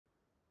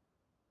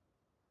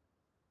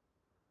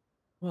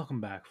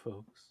Welcome back,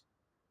 folks.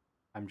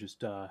 I'm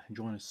just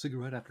enjoying a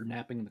cigarette after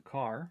napping in the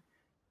car.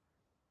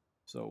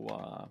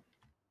 So,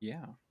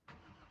 yeah.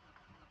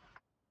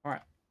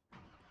 Alright,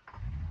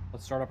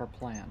 let's start up our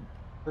plan.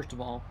 First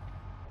of all,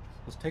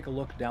 let's take a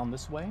look down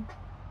this way.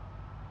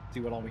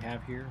 See what all we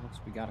have here. Looks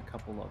like we got a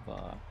couple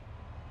of,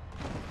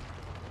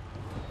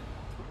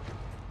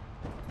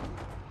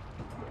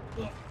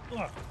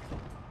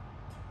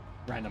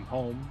 random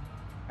home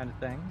kind of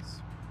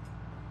things.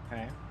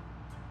 Okay.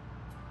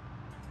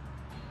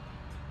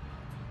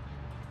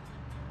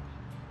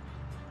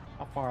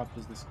 How far up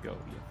does this go,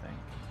 do you think?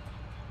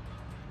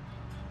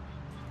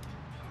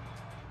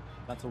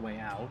 That's a way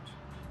out.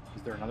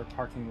 Is there another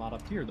parking lot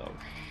up here, though?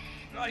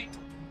 Shite!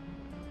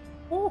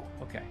 Oh,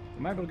 okay.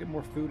 We might be able to get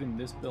more food in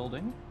this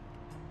building.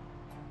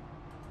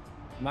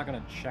 I'm not going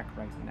to check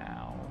right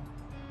now.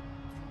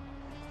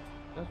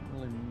 Doesn't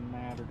really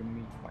matter to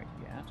me quite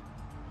yet.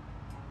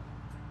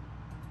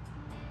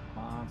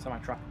 Come on,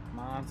 semi-truck. Come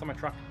on,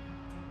 semi-truck.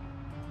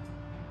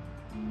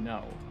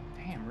 No.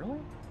 Damn, really?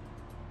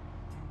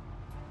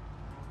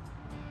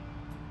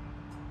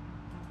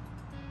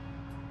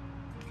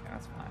 Okay,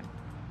 that's fine.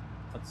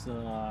 Let's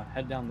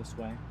head down this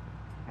way.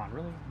 Come on,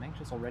 really? I'm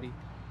anxious already.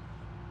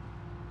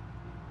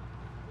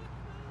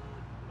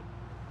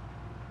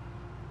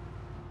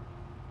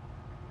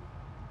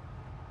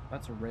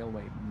 That's a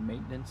railway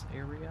maintenance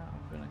area,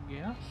 I'm gonna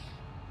guess.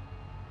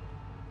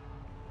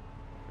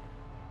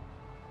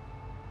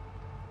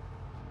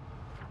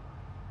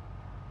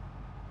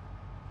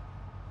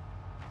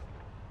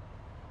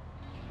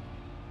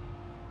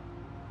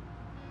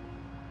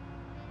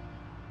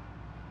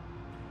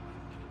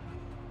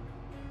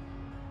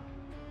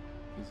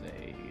 This is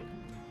a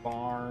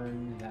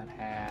barn that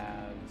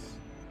has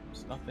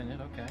stuff in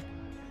it, okay.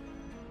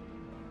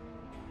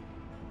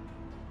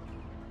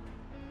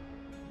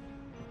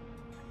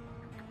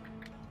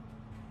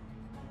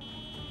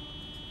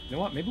 You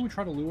know what? Maybe we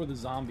try to lure the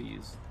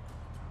zombies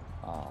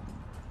that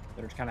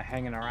are just kind of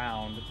hanging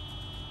around.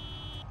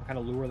 We'll kind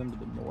of lure them to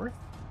the north.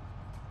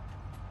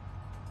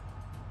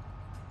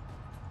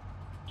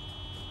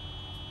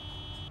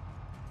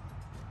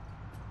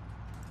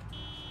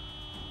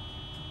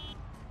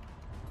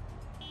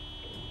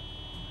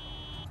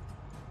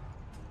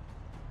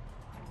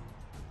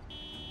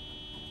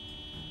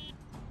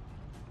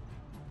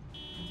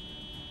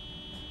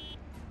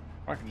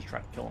 Or I can just try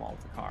to kill them all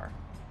with the car.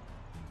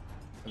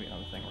 That'd be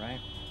another thing, right?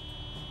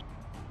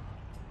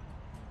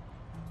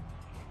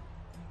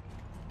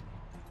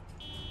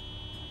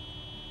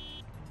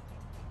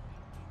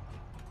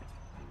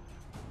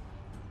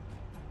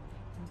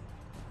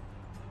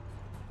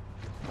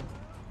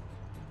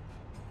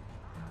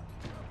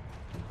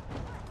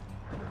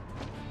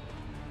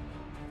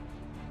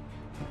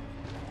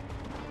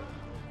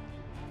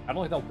 I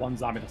don't like that one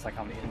zombie that's like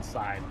on the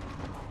inside,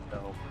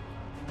 so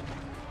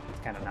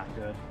it's kind of not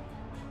good.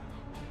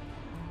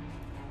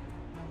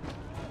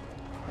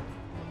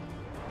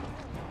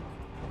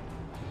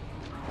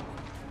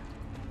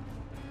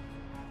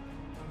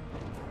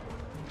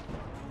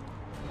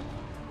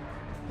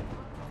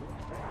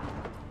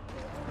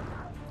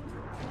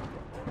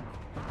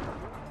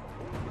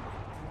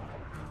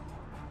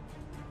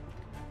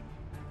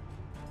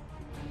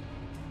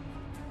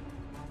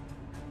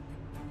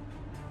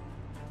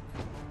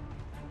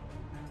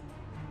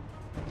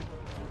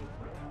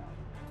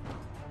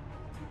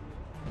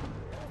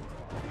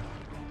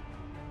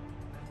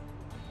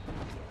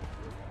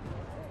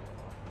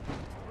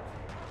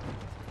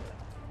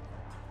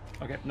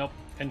 Okay, nope.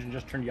 Engine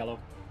just turned yellow.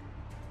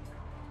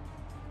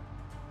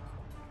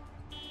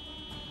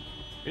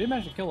 We did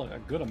manage to kill a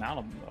good amount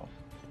of them, though,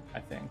 I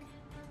think.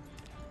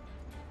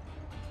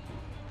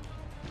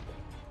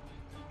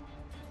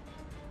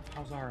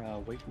 How's our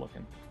weight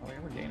looking? Oh, yeah,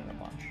 we're gaining a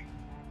bunch.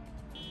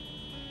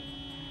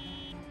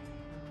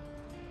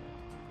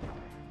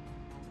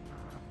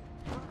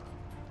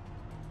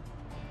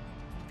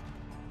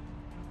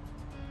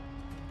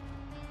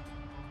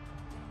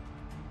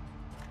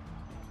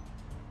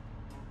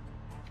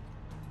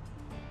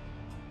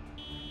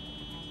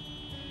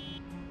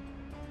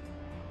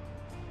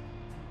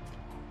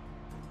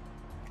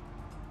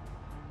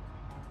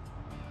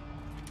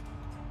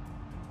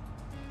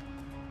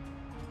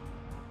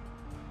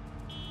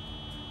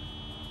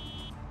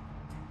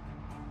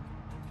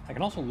 I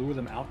can also lure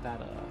them out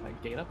that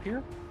gate up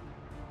here.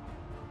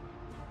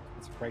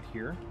 It's right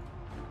here.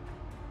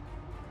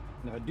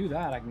 And if I do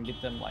that, I can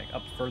get them like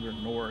up further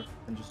north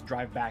and just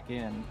drive back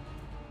in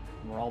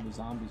where all the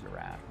zombies are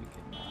at. We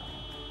can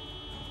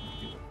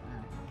do with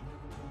that.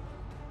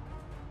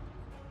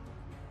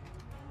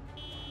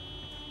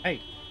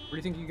 Hey, where do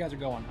you think you guys are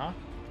going, huh?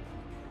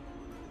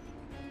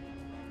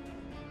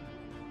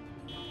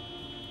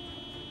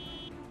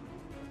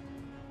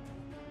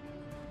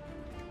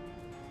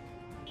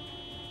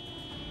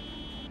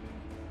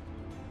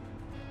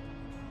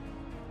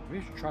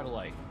 Maybe I should try to,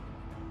 like,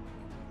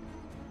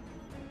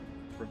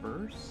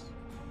 reverse?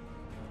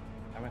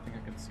 I think I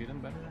can see them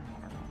better?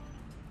 I don't know.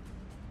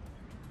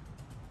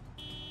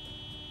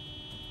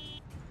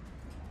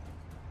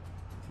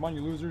 Come on,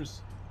 you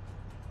losers.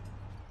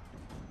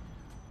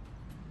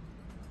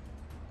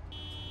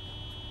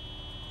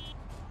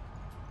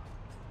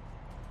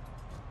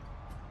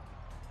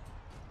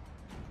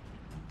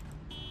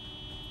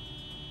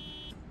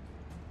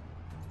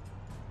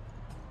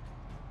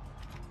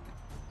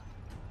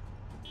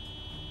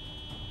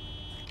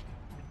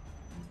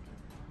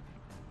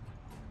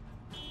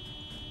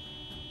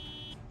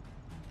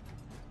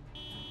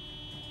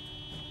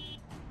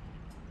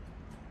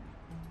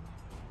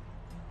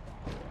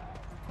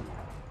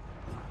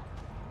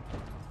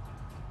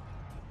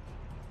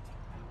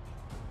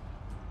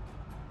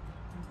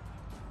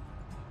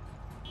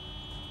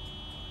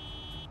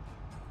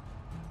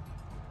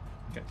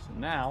 Okay, so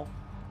now,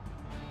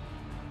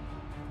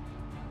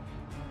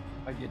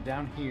 if I get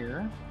down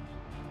here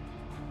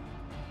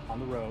on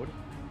the road,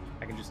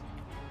 I can just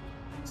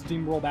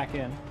steamroll back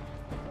in.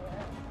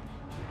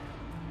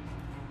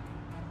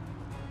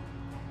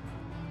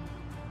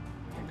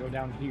 And go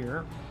down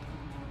here.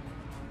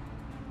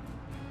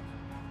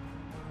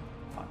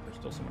 Oh, there's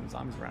still so many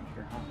zombies around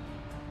here, huh?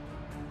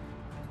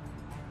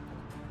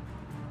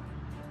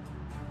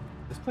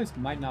 This place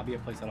might not be a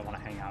place that I want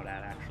to hang out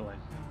at, actually.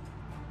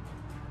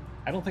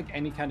 I don't think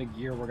any kind of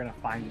gear we're going to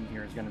find in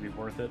here is going to be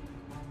worth it.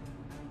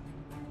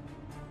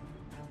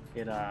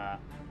 It,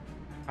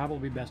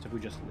 probably best if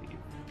we just leave.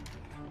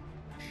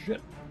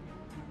 Shit.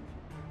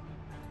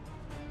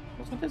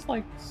 What's with this,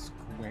 like,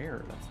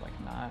 square that's, like,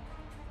 not,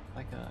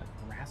 like a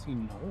grassy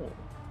knoll?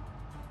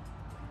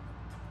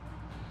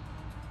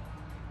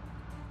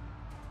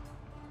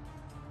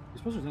 I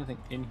suppose there's anything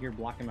in here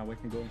blocking my way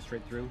from going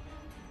straight through?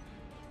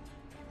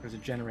 There's a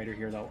generator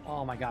here, though.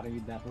 Oh my god, I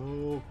need that.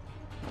 Oh.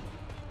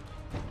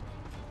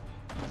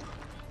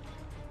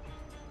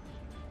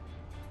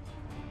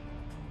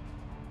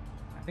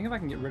 I think if I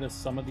can get rid of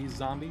some of these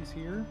zombies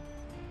here,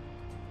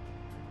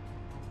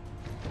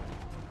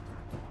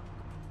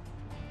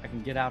 I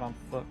can get out on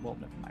foot. Well,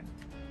 never mind.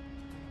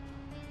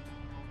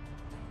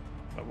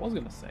 What I was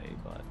gonna say,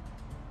 but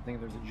I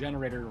think if there's a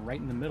generator right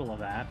in the middle of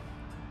that,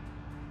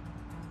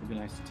 it'd be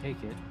nice to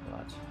take it,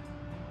 but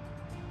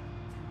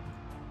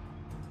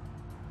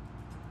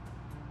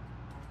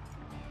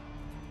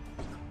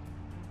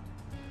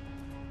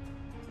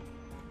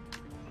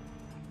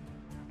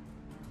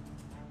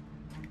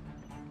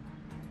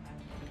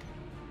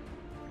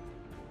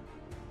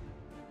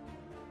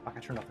fuck, I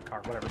turned off the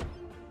car, whatever.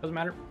 Doesn't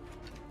matter.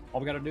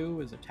 All we gotta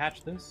do is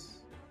attach this.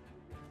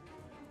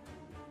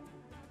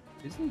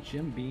 Isn't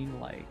Jim Beam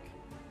like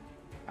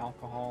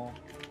alcohol?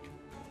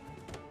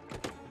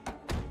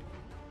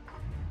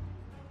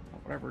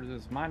 Whatever it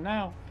is, mine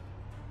now.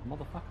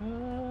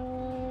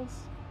 Motherfuckers.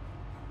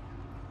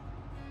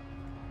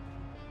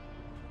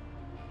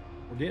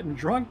 We're getting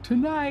drunk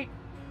tonight.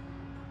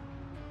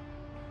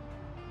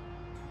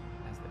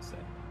 As they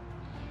say.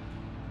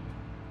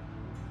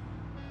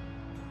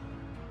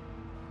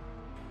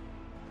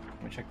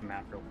 Let me check the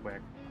map real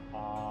quick.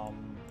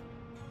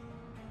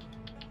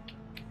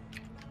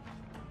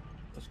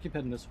 Let's keep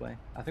heading this way.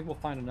 I think we'll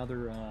find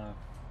another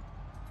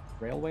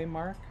railway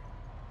mark.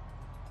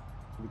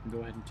 We can go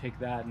ahead and take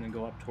that and then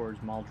go up towards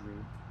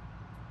Maldru.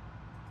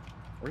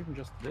 Or even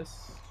just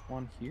this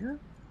one here?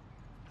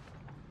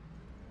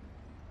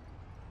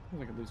 Seems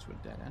like it leads to a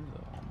dead end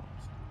though,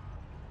 almost.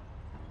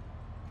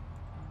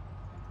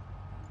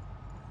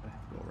 I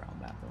have to go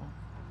around that though.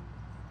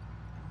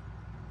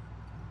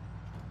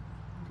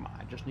 Come on,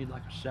 I just need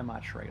like a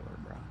semi-trailer,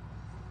 bro.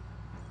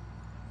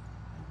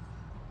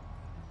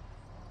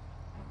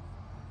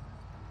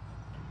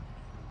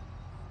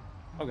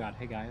 Oh god,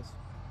 hey guys.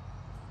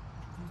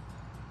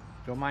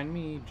 Don't mind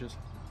me, just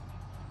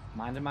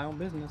minding my own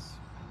business.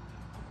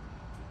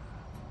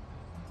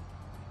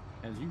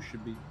 As you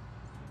should be.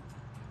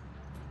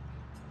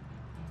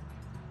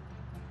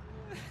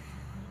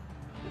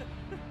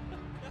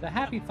 The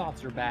happy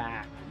thoughts are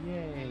back.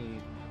 Yay.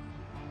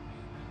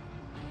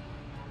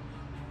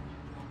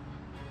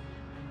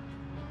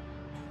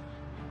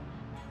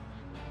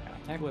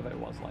 I can't believe I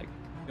was like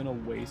gonna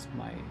waste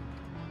my...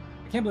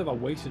 I can't believe I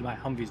wasted my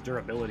Humvee's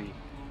durability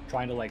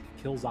trying to like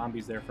kill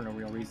zombies there for no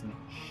real reason.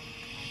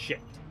 Shit.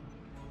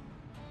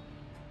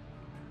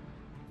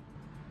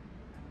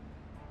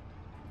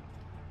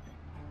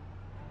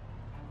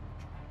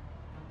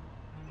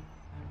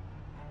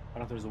 I don't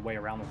know if there's a way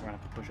around this. We're gonna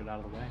have to push it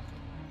out of the way.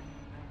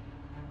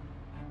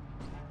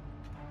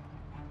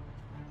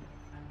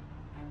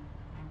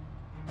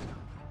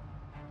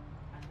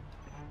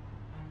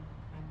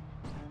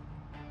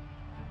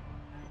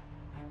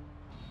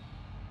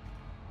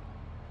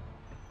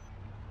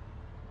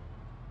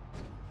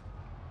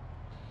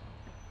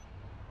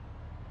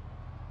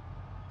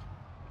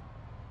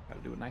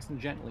 Gotta do it nice and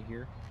gently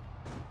here.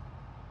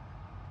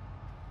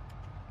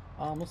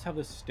 Let's have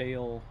this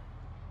stale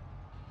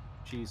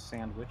cheese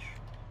sandwich.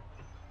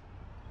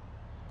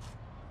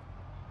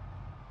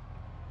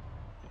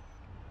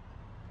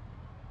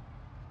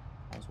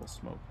 Might as well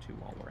smoke too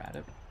while we're at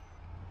it.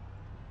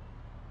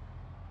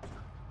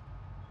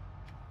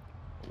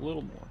 A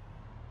little more.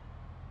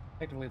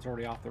 Technically, it's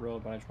already off the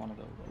road, but I just wanted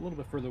to a little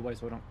bit further away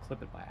so I don't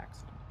clip it by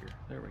accident here.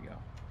 There we go.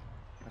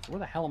 Right, so where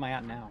the hell am I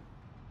at now?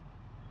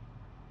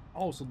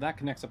 Oh, so that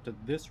connects up to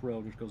this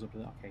road, which goes up to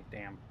the... Okay,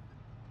 damn.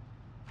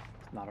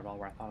 It's not at all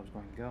where I thought I was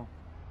going to go.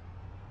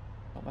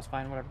 Oh, that's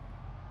fine, whatever.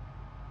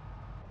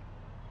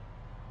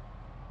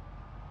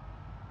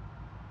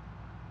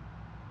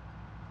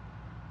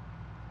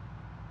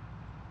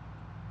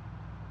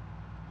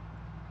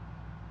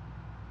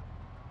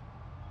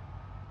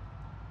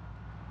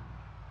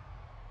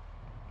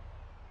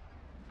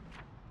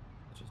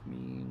 That just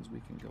means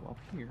we can go up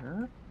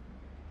here.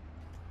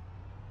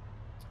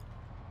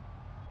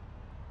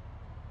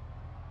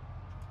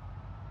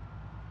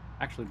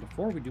 Actually,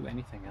 before we do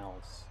anything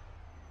else,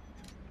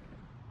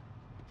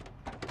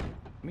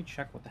 let me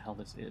check what the hell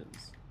this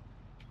is.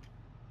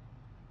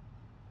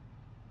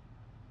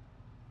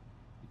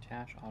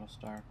 Detach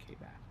Autostar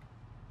K-back.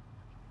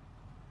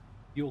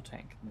 Fuel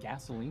tank.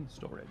 Gasoline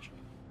storage.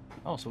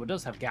 Oh, so it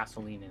does have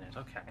gasoline in it.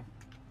 Okay.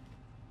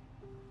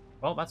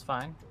 Well, that's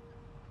fine.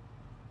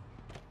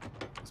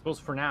 I suppose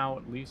for now,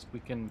 at least,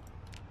 we can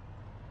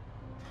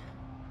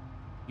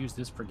use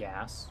this for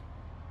gas.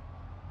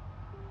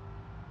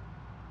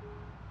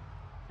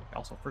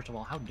 Also, first of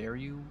all, how dare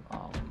you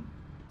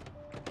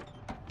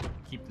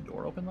keep the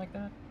door open like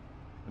that?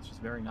 It's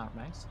just very not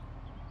nice.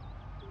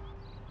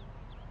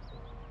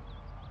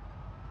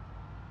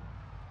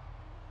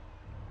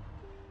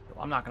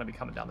 Well, I'm not going to be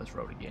coming down this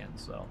road again,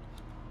 so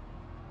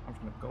I'm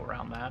just going to go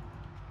around that.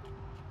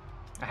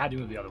 I had to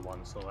move the other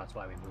one, so that's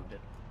why we moved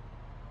it.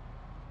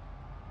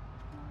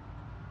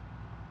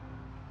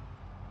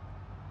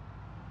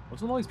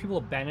 What's with all these people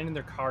abandoning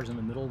their cars in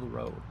the middle of the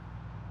road?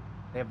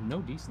 They have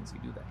no decency,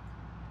 do they?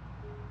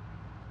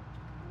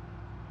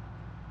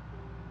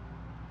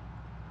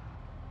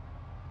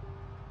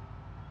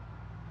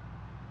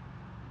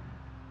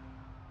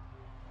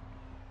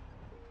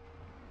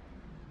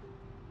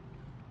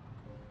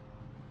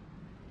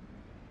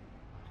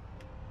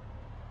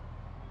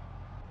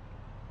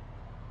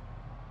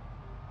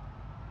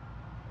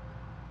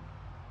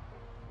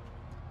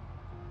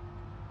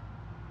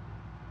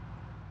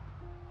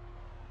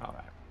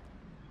 Alright.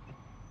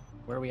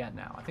 Where are we at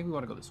now? I think we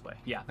want to go this way.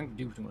 Yeah, I think we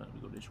do want to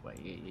go this way.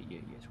 Yeah.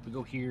 So if we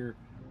go here,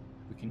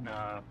 we can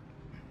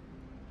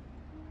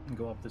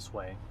go up this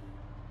way.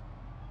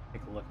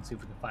 Take a look and see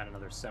if we can find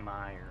another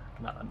semi, or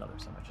not another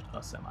semi, just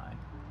a semi.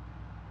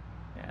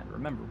 And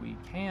remember, we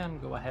can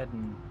go ahead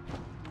and...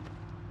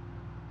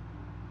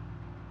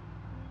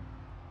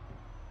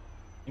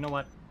 You know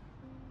what?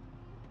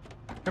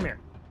 Come here.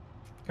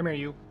 Come here,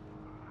 you.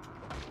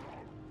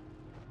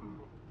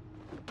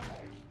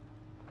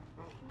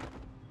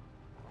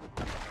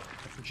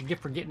 That's what you get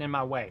for getting in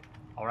my way,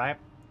 alright?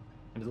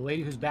 And to the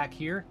lady who's back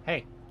here,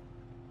 hey.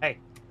 Hey.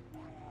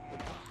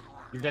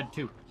 You're dead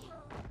too.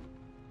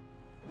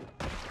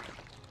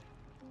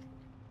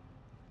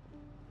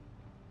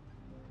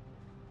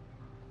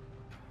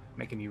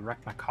 Making me wreck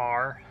my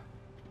car.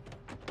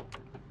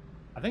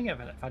 I think if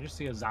I just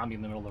see a zombie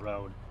in the middle of the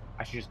road,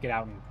 I should just get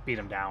out and beat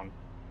him down.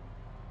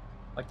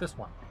 Like this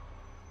one.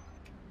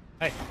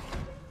 Hey.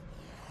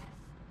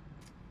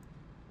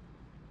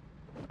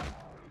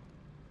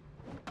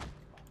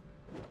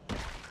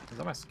 Is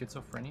that my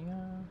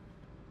schizophrenia?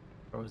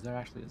 Or is there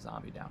actually a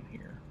zombie down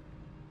here?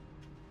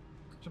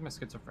 It's just my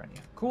schizophrenia.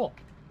 Cool.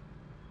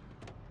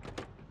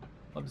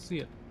 Love to see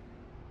it.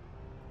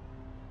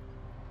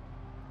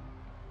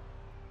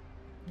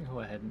 Go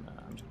ahead and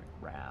I'm just gonna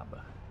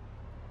grab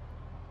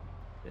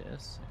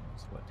this and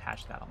just go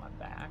attach that on my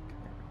back.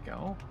 There we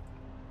go.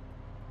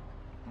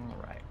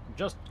 All right,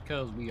 just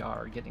because we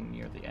are getting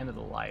near the end of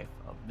the life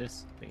of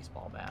this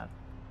baseball bat,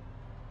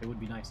 it would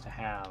be nice to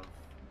have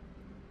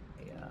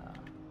a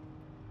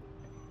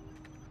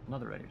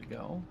another ready to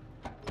go.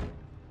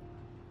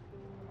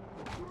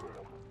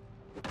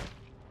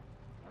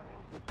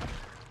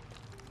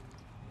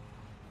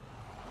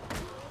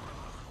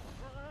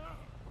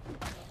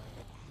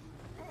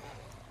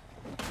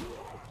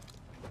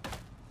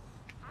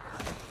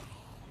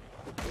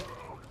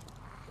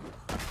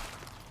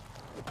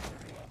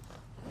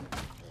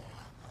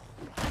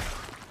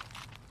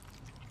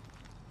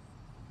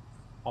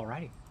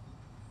 Alrighty.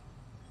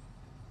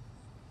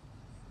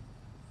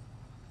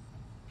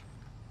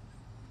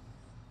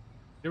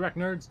 Direct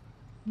nerds.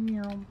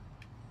 Meow.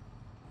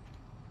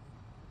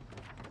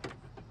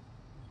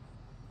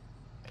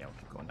 Yeah, we'll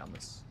keep going down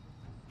this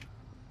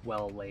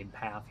well-laid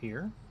path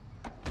here.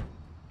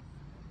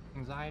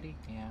 Anxiety?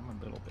 Yeah, I'm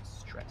a little bit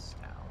stressed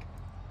now.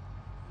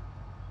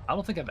 I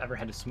don't think I've ever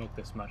had to smoke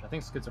this much. I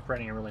think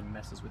schizophrenia really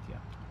messes with you.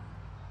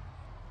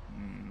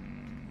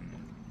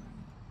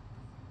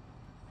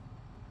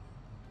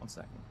 One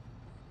second.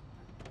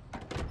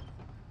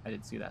 I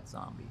did see that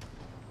zombie.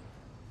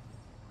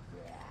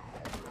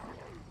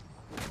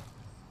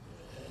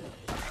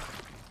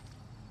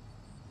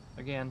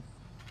 Again,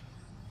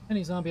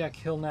 any zombie I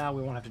kill now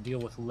we won't have to deal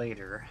with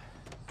later.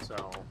 So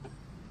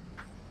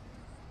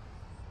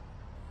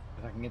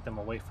if I can get them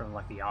away from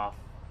like the off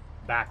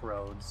back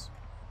roads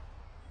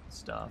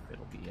stuff,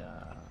 it'll be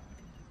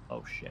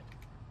Oh shit.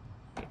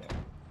 Hey there.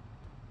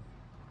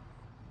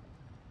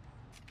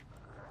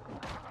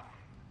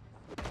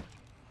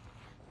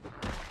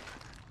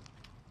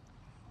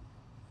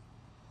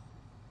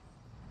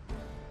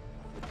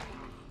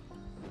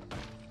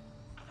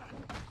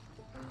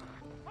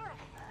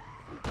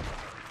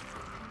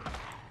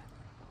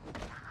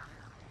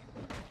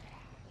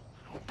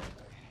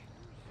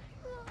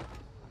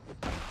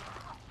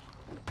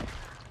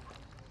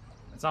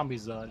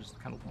 Zombie's just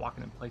kind of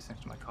walking in place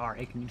next to my car.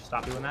 Hey, can you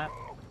stop doing that?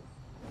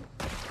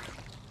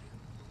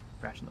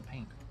 Scratching the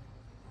paint.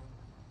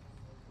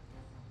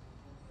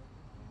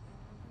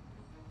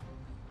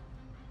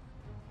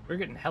 We're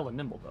getting hella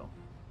nimble, though.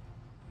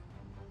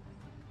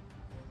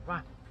 Come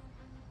on.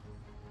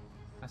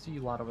 I see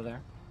you lot over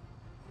there.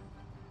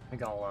 I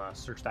think I'll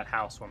search that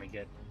house when we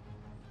get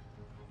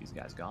these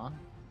guys gone.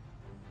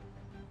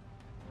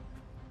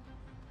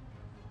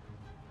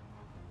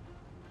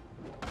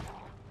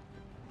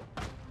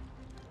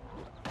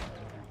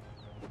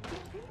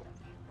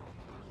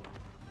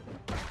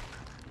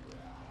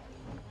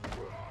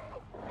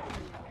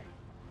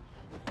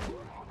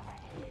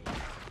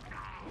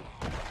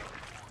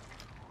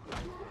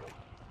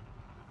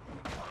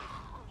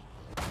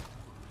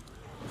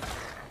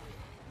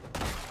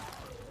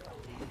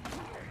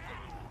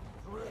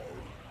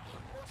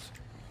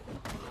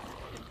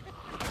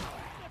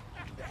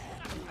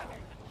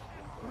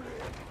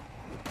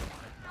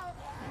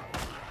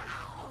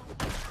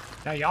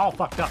 Now you all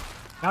fucked up.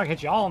 Now I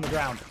hit you all on the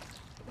ground.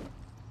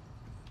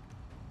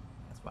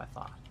 That's what I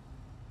thought.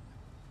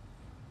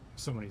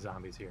 So many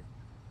zombies here.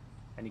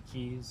 Any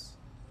keys?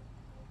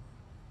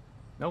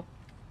 Nope.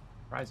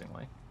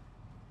 Surprisingly.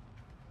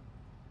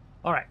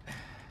 Alright.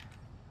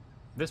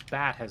 This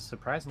bat has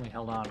surprisingly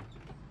held on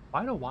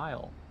quite a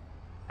while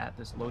at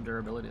this low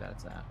durability that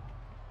it's at.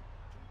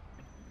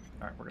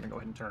 Alright, we're going to go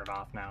ahead and turn it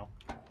off now.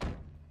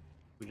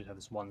 We just have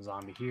this one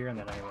zombie here, and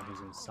then anyone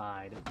who's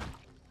inside.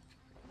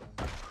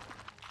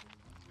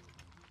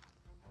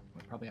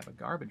 We probably have a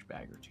garbage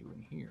bag or two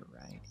in here,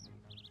 right?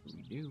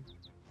 We do.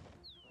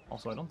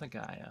 Also, I don't think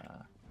I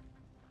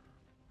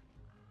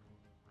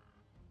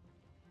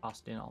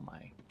tossed in all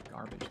my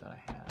garbage that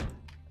I had.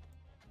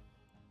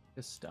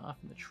 This stuff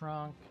in the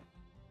trunk.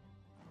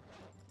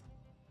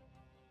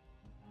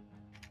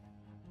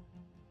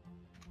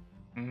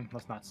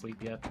 Let's not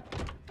sleep yet.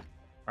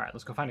 Alright,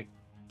 let's go find a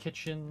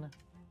kitchen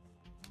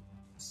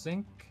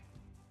sink.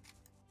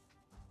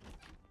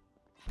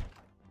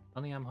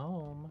 Honey, I'm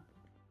home.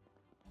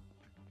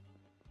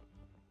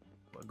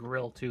 A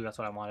grill, too. That's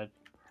what I wanted.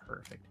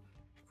 Perfect.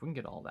 If we can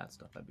get all that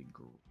stuff, that'd be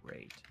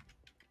great.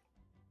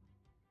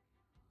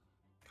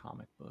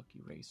 Comic book,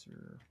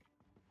 eraser.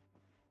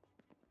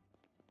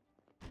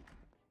 It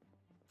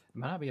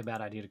might not be a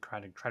bad idea to try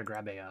to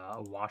grab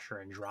a washer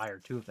and dryer,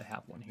 too, if they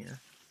have one here.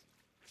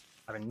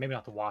 I mean, maybe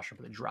not the washer,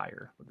 but the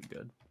dryer would be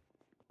good.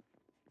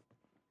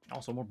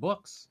 Also, more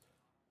books.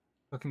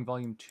 Cooking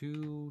Volume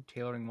 2,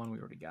 Tailoring 1 we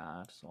already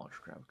got. So I'll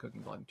just grab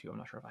Cooking Volume 2. I'm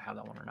not sure if I have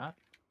that one or not.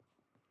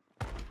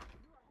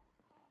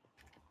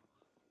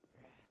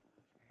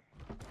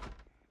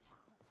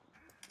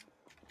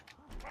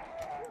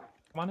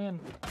 Come on in.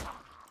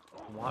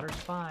 The water's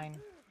fine.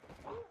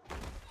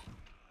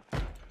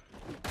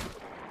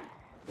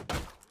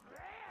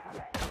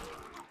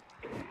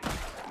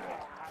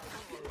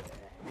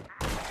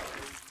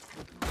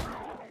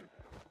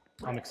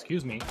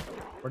 Excuse me.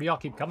 Where do y'all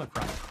keep coming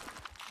from?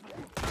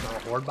 Is there a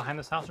horde behind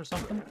this house or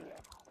something?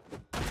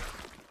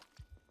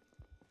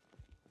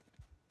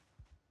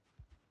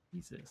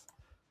 Jesus.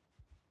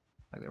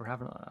 Like they were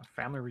having a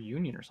family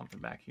reunion or something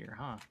back here,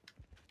 huh?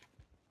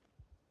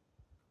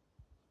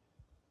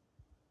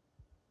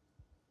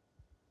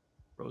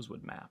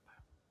 Rosewood map.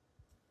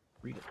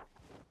 Read it.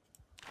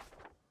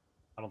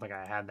 I don't think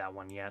I had that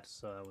one yet,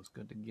 so it was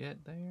good to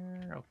get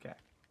there. Okay.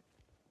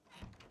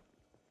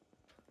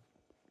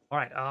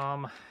 Alright,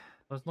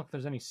 let's look if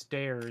there's any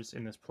stairs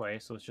in this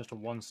place. So it's just a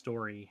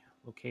one-story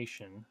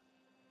location.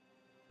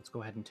 Let's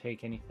go ahead and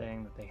take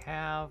anything that they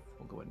have.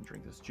 We'll go ahead and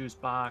drink this juice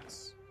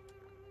box.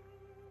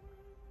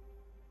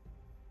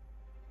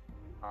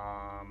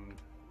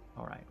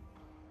 Alright.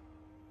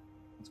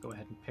 Let's go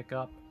ahead and pick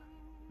up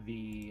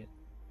the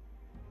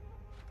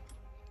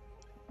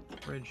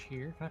fridge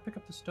here. Can I pick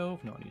up the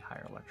stove? No, I need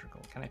higher electrical.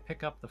 Can I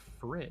pick up the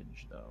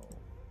fridge, though?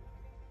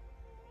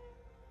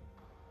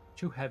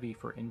 Too heavy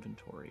for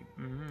inventory.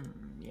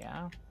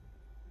 Yeah? Is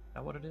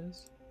that what it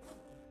is?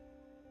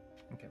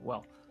 Okay,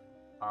 well.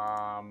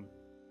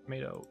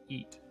 Tomato,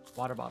 eat.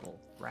 Water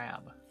bottle,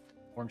 grab.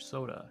 Orange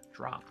soda,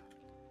 drop.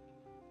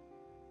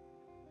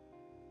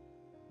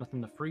 Nothing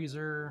in the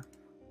freezer.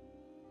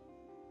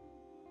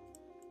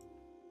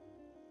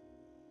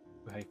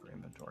 Too heavy for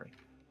inventory.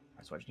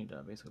 Alright, so I just need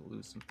to basically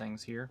lose some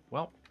things here.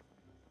 Well,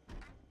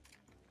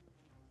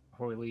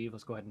 before we leave,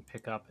 let's go ahead and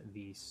pick up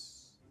the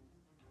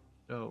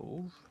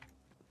stove.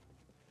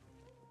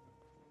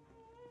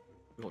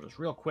 We'll just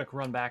real quick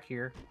run back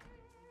here.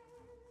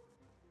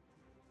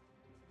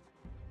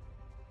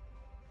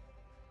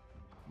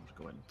 Let's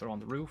go ahead and throw on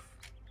the roof.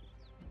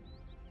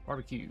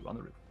 Barbecue on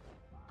the roof.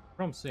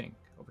 Chrome sink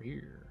over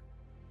here.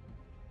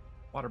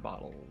 Water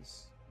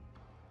bottles.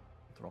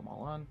 Throw them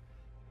all on.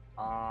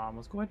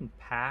 Let's go ahead and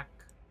pack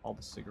all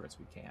the cigarettes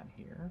we can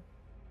here.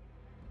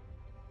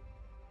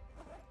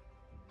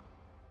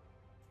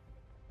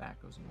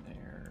 That goes in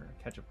there.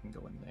 Ketchup can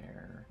go in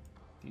there.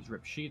 These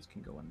ripped sheets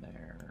can go in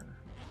there.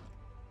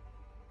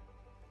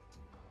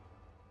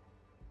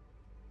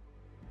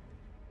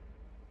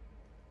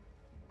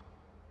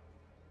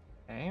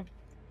 Okay.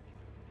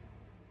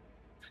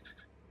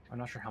 I'm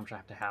not sure how much I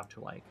have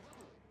to like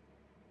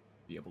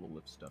be able to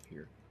lift stuff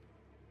here.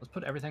 Let's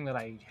put everything that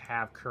I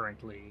have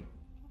currently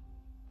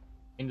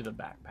into the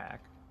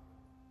backpack.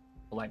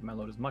 Lighten my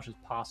load as much as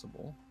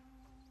possible.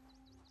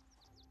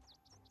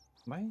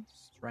 Does my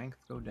strength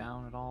go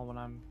down at all when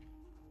I'm...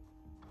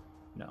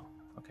 No.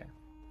 Okay.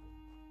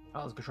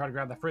 Oh, let's go try to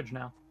grab that fridge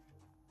now.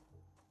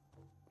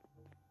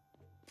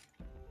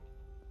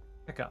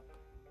 Pick up.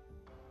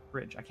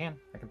 Fridge. I can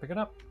pick it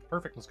up.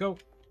 Perfect. Let's go.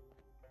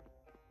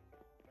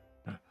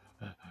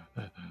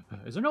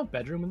 Is there no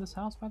bedroom in this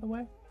house, by the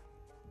way?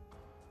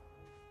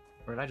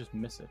 Or did I just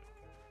miss it?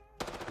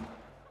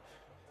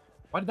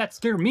 Why did that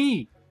scare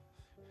me?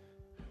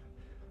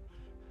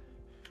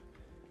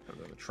 Go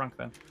to the trunk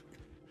then.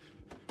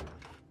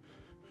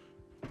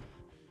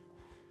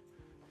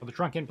 Put the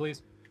trunk in,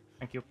 please.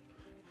 Thank you.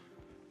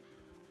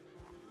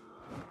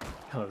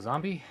 Hello,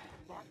 zombie.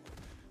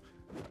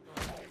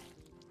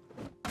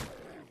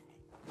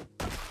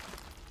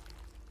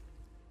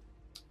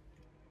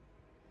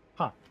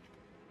 Huh.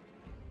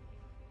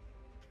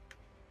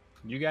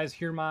 You guys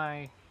hear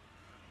my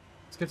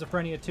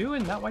schizophrenia too?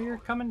 And that why you're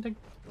coming to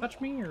touch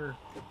me? Or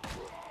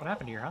what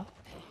happened here, huh?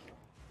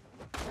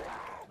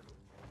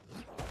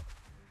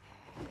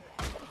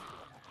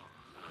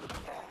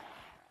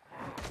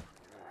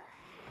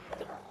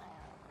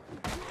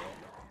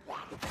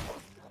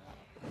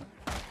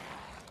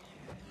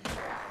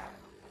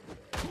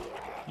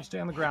 You stay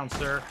on the ground,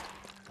 sir.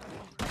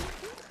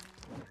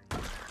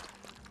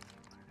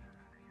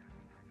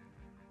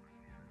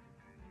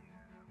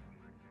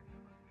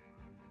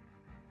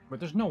 But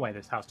there's no way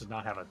this house does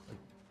not have a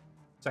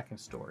second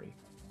story.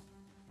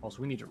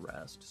 Also, we need to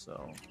rest,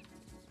 so...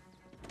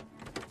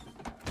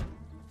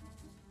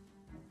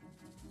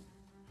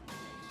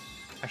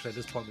 Actually, at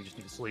this point, we just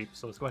need to sleep,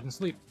 so let's go ahead and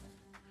sleep.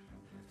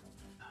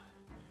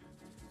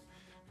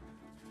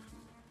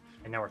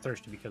 And now we're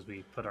thirsty because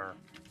we put our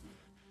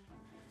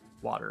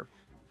water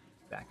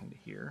back into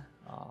here.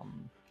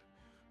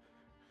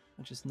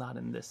 Which is not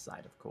in this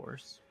side, of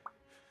course.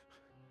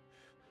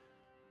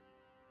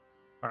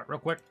 Alright, real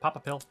quick, pop a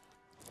pill.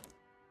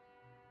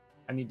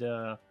 I need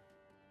to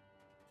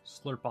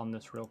slurp on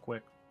this real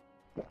quick.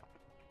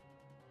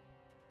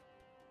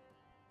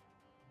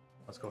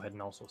 Let's go ahead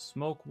and also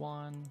smoke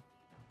one.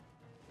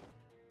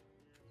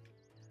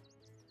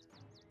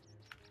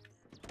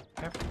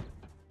 Okay.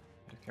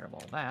 Take care of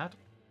all that.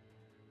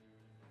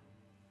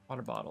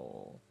 Water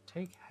bottle,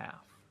 take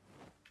half.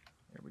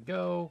 There we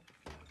go.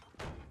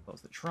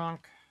 Close the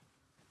trunk.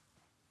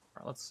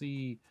 Alright, let's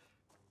see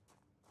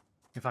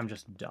if I'm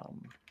just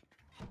dumb.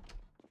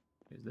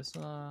 Is this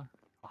a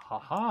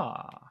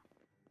ha-ha?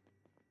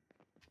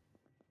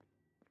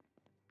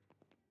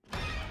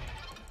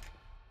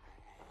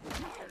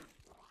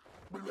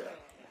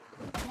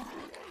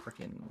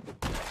 Freaking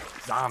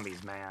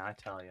zombies, man, I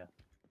tell you.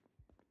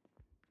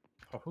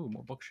 Oh,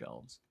 more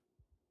bookshelves.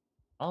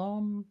 I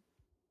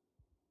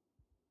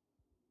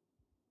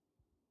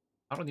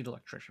don't need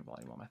electrician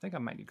volume 1. I think I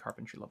might need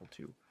carpentry level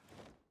 2.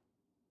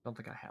 Don't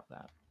think I have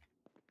that.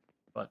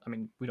 But, I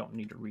mean, we don't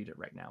need to read it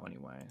right now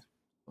anyway.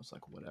 It's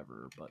like,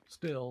 whatever. But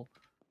still,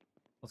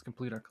 let's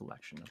complete our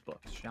collection of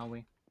books, shall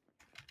we?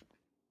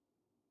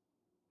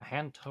 A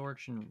hand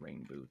torch and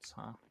rain boots,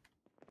 huh?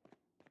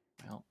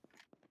 Well,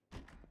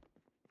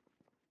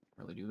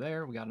 really do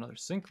there. We got another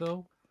sink,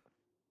 though.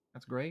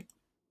 That's great.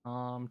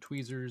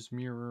 Tweezers,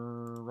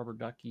 mirror, rubber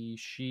ducky,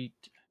 sheet,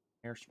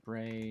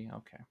 hairspray.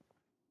 Okay.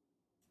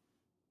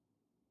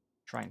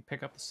 Try and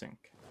pick up the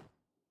sink.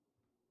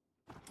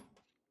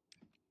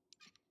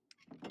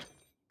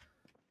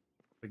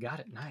 We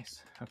got it.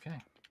 Nice. Okay.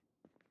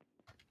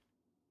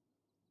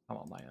 I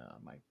want my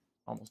my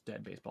almost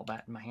dead baseball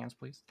bat in my hands,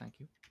 please. Thank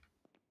you.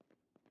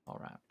 All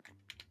right.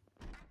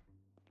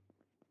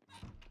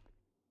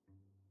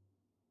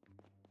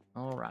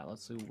 All right.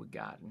 Let's see what we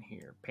got in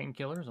here.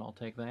 Painkillers. I'll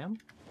take them.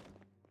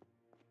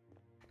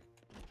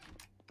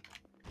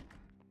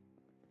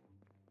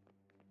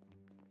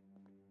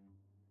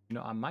 You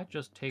know, I might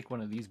just take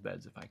one of these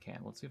beds if I can.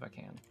 Let's see if I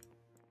can.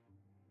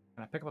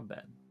 Can I pick up a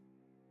bed?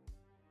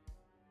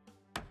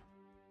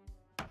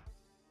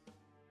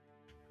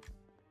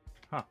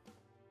 Huh.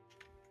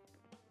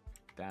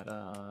 That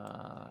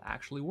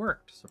actually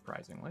worked,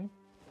 surprisingly.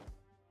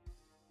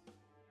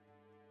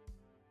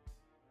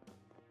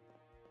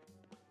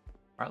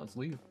 All right, let's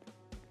leave.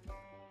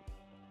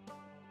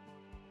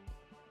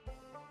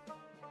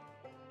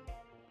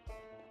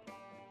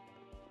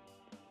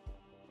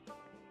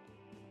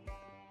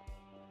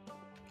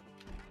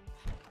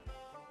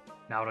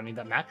 Now I don't need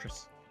that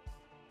mattress.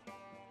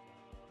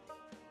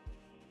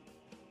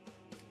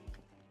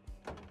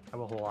 I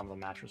will hold on to the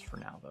mattress for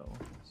now, though.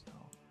 So.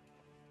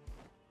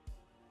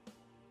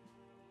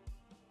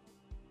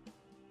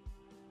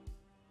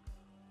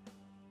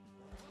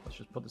 Let's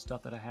just put the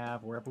stuff that I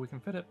have wherever we can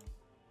fit it.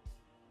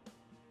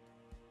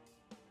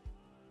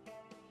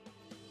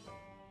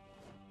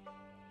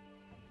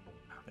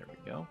 There we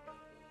go.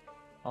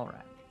 All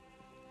right.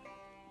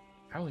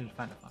 I really need to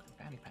find a fucking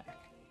fanny pack.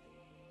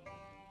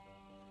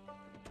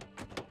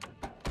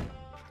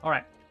 All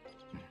right.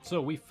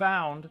 So we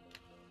found,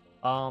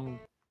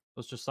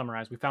 let's just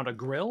summarize. We found a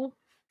grill,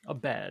 a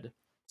bed,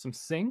 some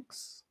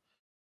sinks,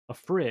 a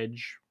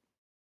fridge,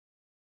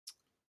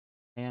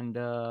 and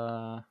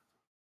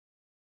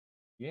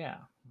yeah.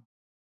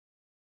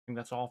 I think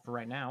that's all for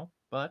right now,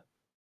 but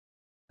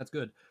that's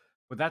good.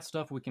 With that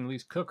stuff, we can at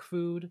least cook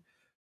food.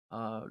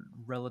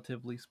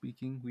 Relatively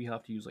speaking, we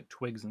have to use like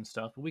twigs and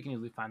stuff, but we can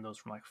easily find those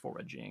from like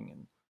foraging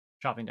and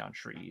chopping down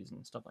trees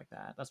and stuff like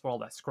that. That's what all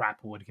that scrap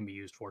wood can be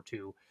used for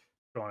too,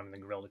 throwing them in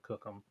the grill to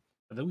cook them.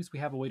 But at least we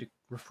have a way to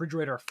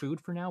refrigerate our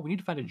food for now. We need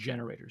to find a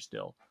generator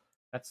still.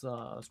 That's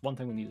one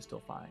thing we need to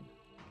still find.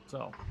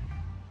 So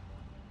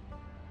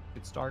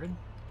get started,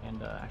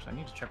 and actually I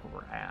need to check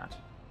where we're at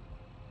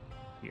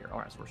here. All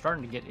right, so we're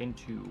starting to get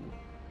into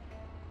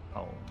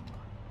home.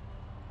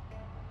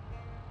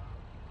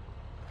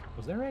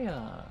 Was there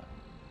a,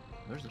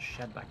 there's a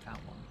shed back that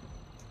one.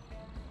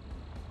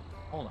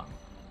 Hold on.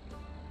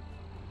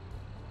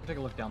 We'll take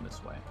a look down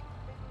this way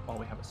while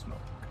we have a smoke.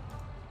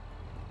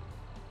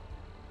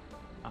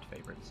 Not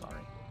favorite,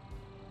 sorry.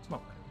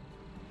 Smoke.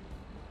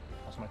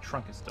 Also, my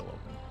trunk is still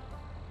open.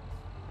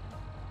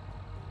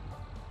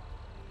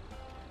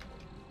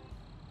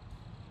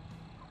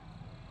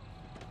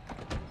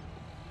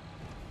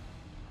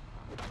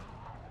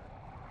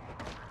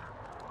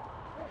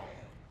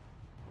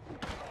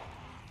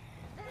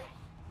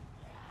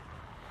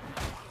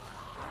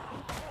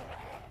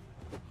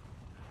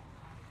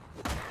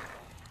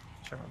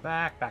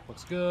 Back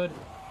looks good.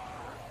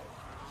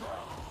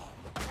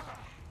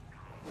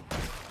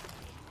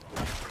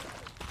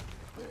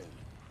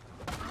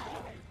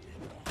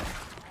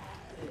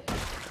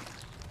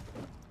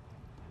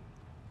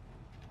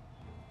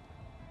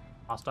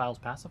 Hostiles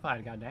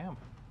pacified, goddamn.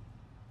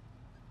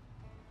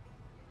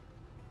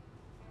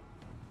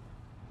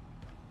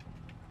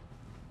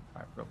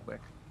 Alright, real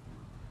quick.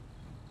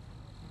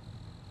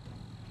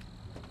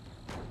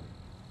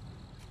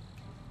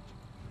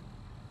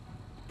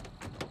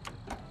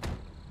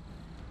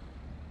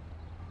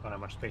 Don't have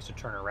much space to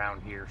turn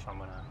around here, so I'm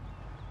gonna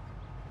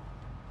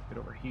get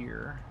over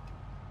here.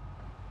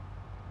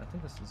 I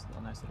think this is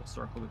a nice little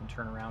circle we can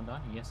turn around on.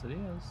 Yes, it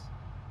is.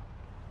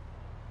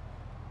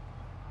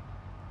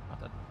 Not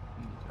that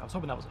easy. I was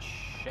hoping that was a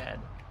shed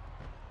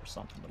or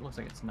something, but it looks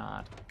like it's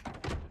not.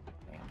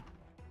 Damn.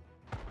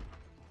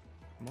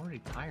 I'm already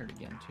tired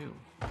again, too.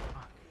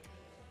 Fuck.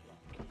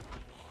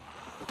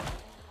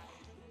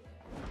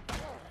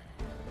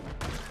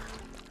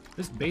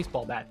 This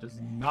baseball bat does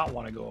not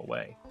want to go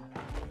away.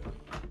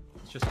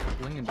 It's just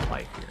clinging to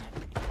life here.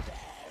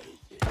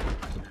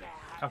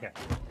 Okay,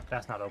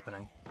 that's not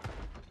opening.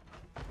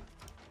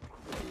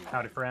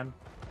 Howdy, friend.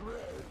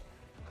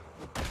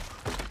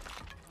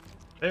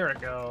 There it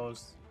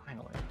goes.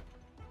 Finally.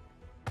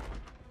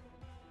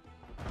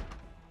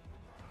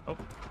 Oh,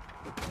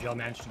 did y'all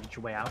manage to get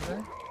your way out of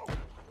there?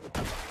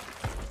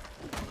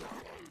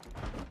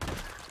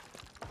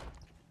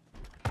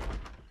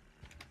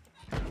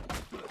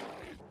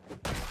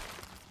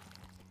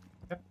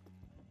 Yep.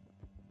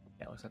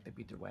 Yeah, looks like they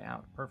beat their way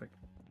out. Perfect.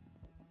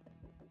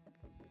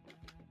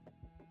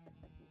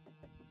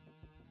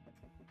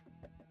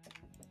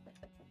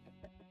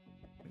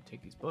 Let me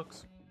take these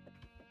books.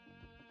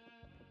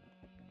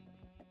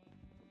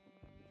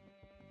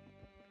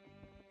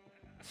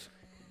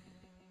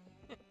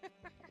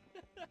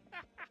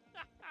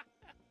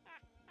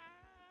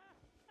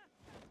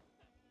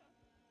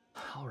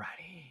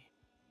 Alrighty.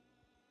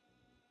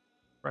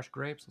 Fresh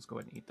grapes, let's go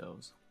ahead and eat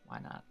those. Why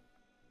not?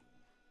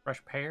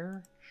 Fresh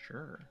pear?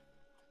 Sure.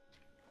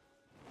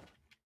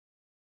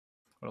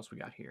 What else we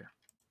got here?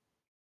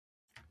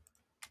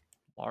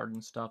 Lard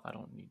and stuff, I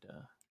don't need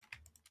to...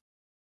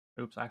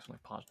 Oops, I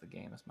accidentally paused the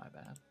game, that's my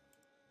bad.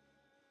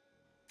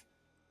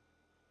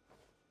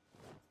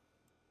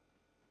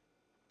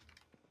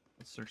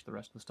 Let's search the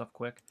rest of the stuff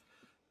quick.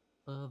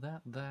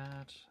 That.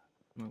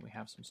 I mean, we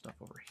have some stuff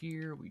over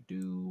here. We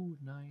do.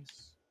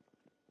 Nice.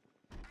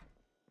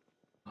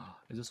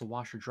 Is this a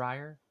washer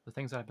dryer? The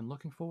things that I've been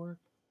looking for?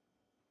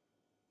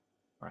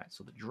 Alright,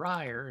 so the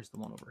dryer is the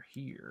one over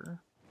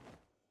here.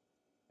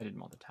 I didn't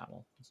want the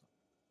towel. So.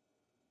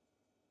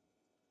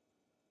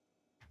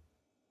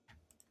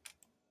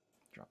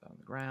 Drop that on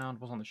the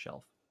ground. What's on the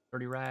shelf?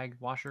 Dirty rag,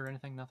 washer,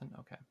 anything? Nothing?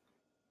 Okay.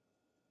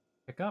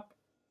 Pick up.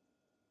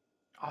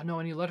 Oh no,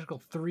 I need electrical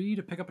 3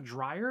 to pick up a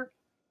dryer?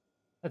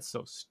 That's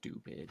so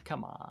stupid.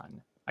 Come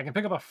on. I can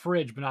pick up a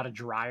fridge, but not a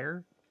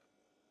dryer?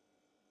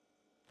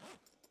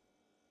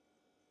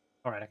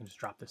 Alright, I can just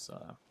drop this,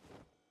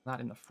 not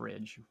in the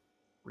fridge, you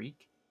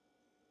freak.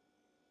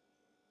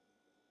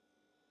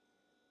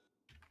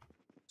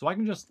 So I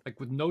can just, like,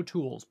 with no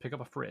tools, pick up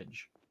a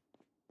fridge.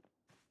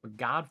 But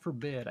God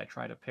forbid I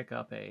try to pick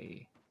up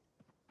a,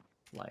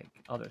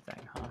 like, other thing,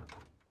 huh?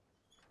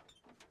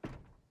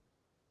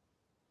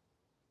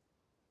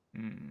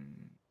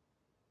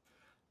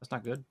 That's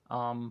not good.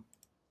 Let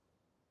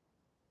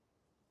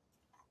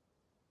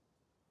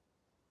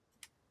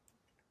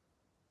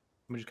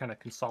me just kind of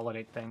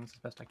consolidate things as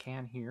best I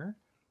can here.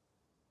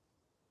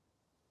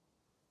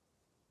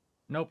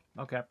 Nope.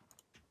 Okay.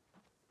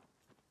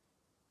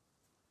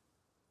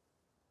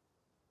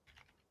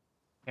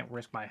 Can't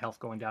risk my health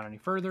going down any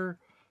further.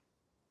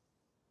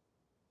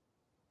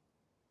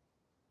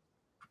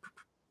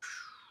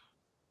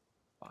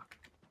 Fuck.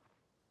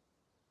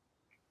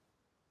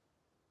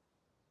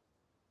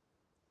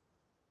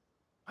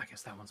 I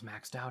guess that one's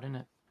maxed out, isn't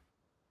it?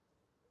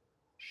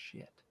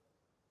 Shit.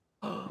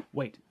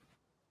 Wait.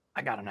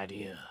 I got an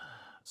idea.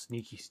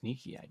 Sneaky,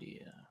 sneaky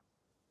idea.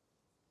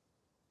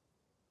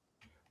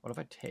 What if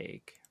I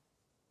take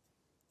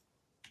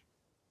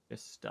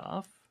this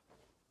stuff?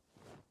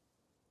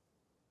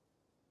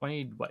 I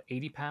need, what,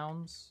 80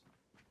 pounds?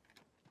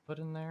 Put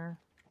in there.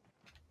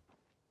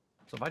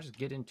 So if I just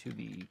get into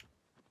the...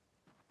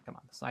 Come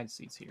on, the side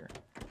seats here.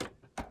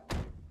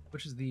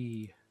 Which is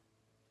the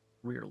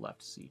rear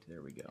left seat?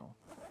 There we go.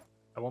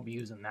 I won't be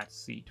using that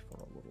seat for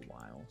a little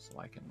while, so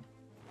I can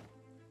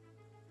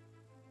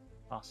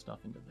toss stuff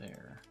into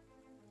there.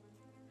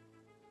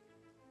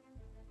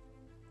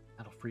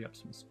 That'll free up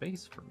some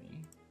space for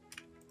me.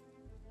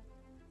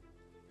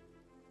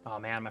 Oh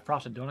man, my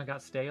frosted donut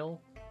got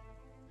stale.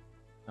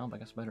 Oh, I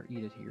guess I better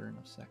eat it here in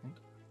a second.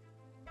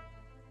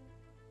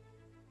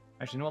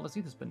 Actually, you know what? Let's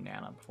eat this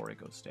banana before it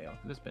goes stale.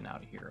 It's been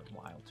out of here a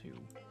while, too.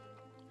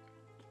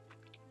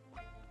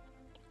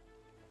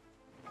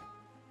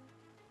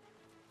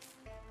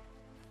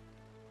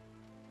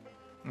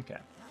 Okay.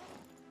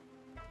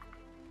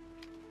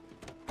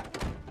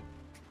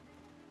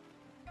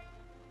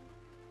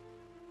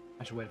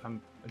 Actually, wait, if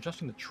I'm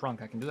adjusting the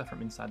trunk, I can do that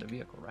from inside the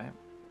vehicle, right?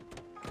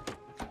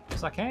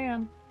 Yes, I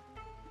can!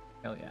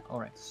 Hell yeah.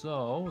 Alright,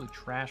 so the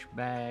trash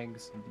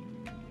bags,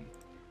 the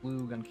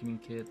glue gun cleaning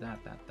kit, that.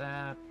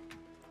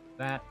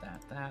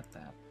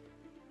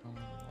 All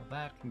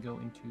that can go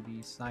into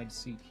the side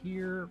seat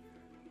here.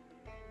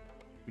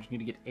 We just need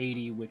to get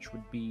 80, which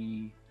would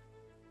be...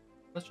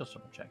 Let's just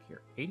double check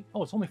here. 80?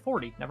 Oh, it's only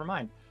 40. Never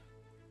mind.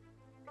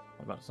 I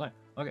was about to say.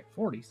 Okay,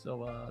 40.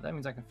 So that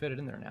means I can fit it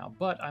in there now.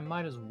 But I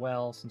might as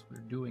well, since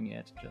we're doing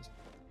it, just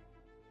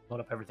load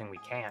up everything we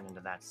can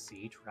into that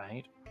seat,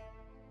 right?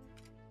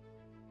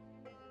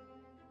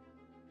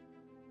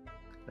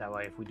 That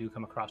way, if we do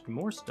come across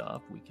more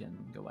stuff, we can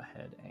go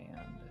ahead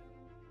and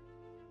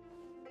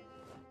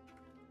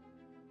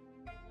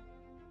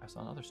pass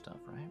on other stuff,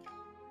 right?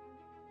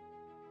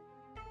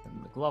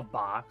 And the glove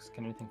box,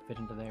 can anything fit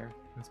into there?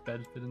 Does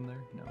bed fit in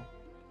there? No.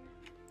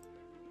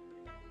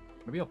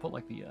 Maybe I'll put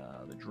like the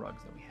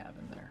drugs that we have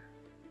in there.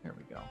 There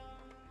we go.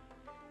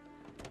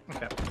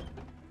 Okay.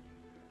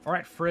 All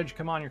right, fridge,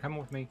 come on, you're coming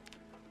with me.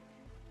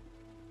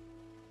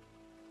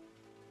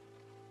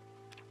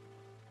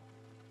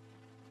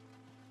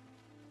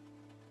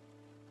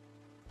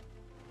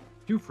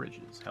 Two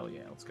fridges. Hell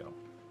yeah, let's go. All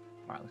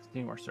right, let's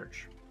continue our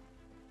search.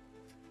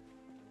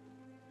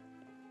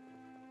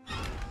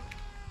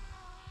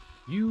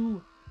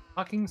 You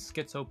fucking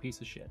schizo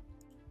piece of shit.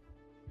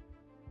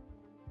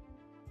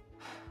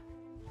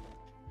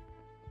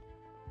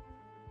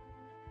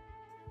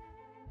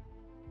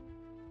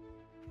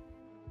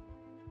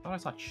 I thought I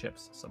saw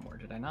chips somewhere,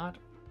 did I not?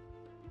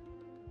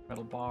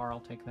 Metal bar, I'll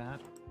take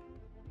that.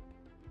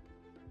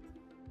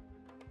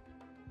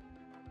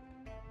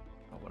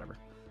 Oh, whatever.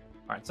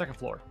 Alright, second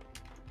floor.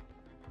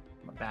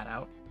 My bat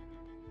out.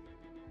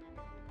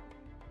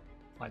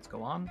 Lights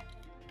go on.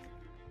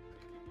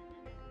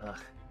 Ugh.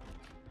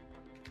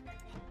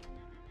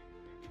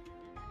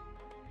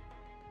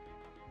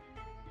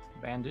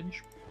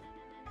 Bandage.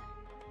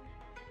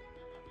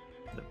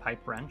 The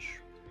pipe wrench.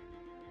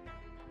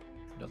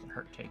 Doesn't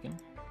hurt taken.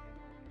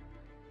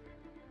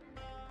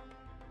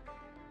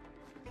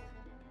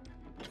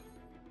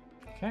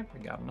 Okay,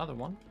 we got another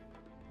one.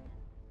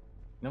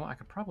 You know what? I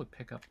could probably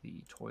pick up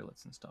the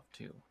toilets and stuff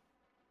too.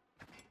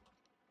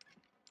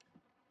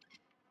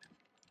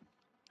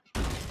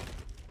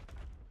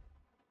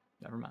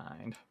 Never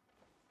mind.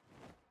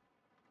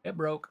 It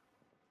broke.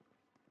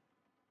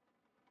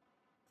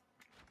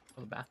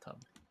 Oh, the bathtub.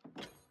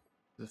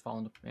 Does it fall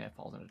into... Yeah, it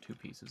falls into two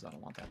pieces. I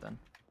don't want that then.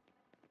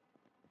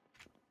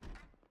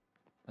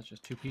 That's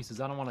just two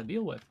pieces I don't want to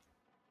deal with.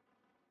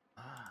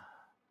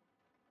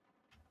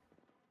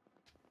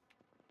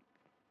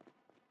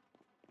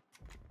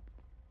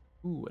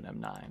 Ooh, an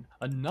M9.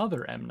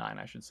 Another M9,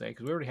 I should say,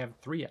 because we already have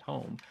 3 at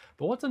home.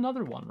 But what's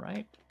another one,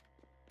 right?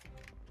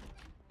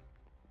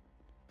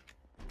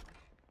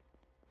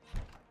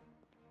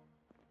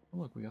 Oh,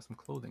 look, we got some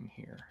clothing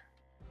here.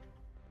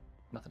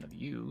 Nothing of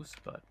use,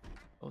 but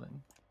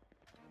clothing.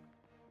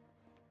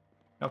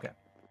 Okay.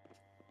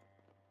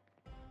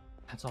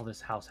 That's all this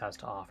house has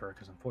to offer,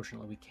 because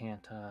unfortunately we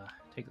can't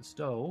take the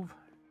stove.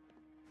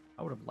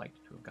 I would have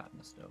liked to have gotten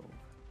a stove.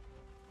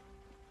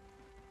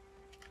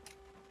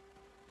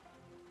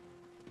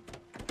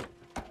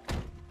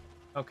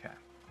 Okay.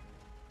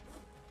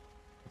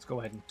 Let's go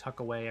ahead and tuck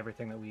away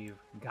everything that we've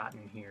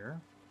gotten here.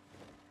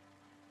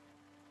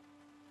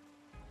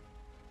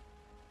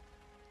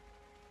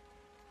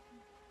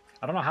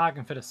 I don't know how I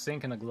can fit a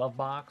sink in a glove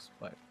box,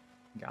 but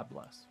God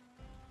bless.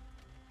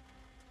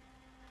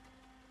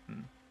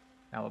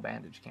 Now a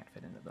bandage can't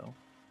fit in it, though.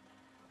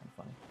 Kind of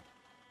funny.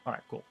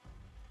 Alright, cool.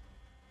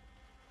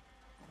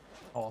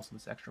 Oh, also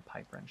this extra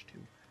pipe wrench, too.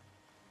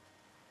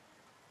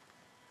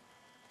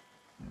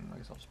 I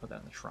guess I'll just put that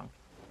in the trunk.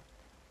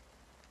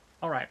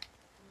 Alright.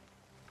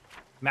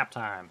 Map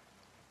time.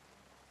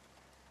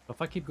 So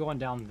if I keep going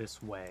down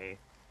this way,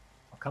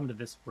 I'll come to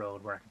this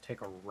road where I can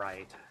take a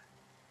right.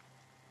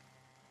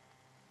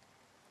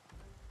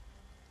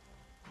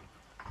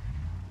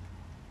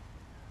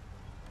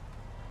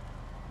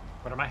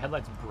 But are my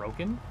headlights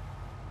broken?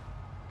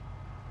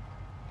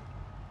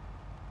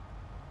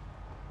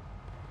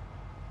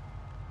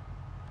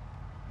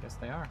 I guess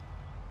they are.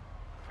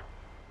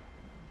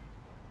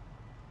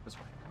 This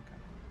way,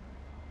 okay.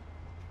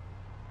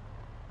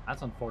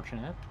 That's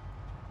unfortunate.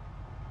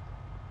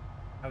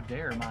 How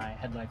dare my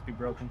headlights be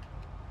broken?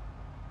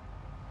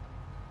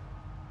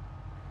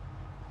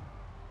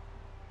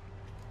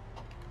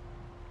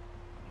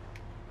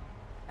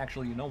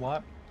 Actually, you know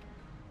what?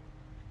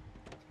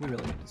 We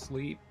really need to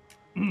sleep.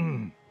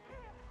 I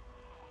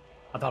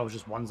thought it was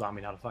just one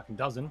zombie, not a fucking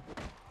dozen.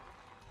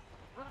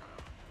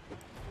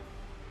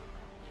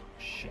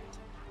 Shit.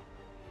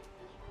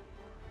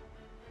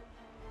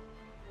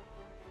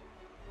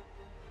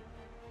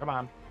 Come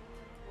on.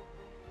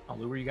 I'll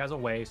lure you guys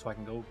away so I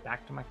can go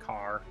back to my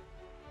car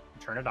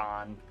and turn it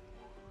on.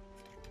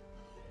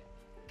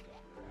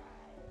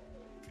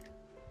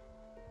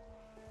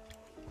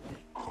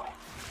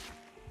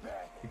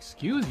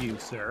 Excuse you,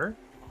 sir.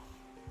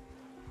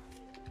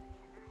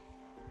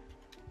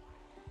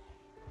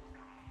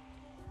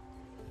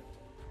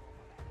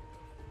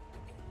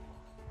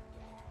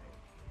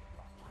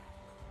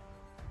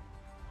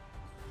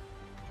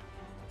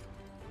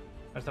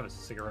 I just have a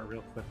cigarette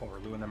real quick while we're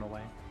luring them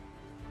away.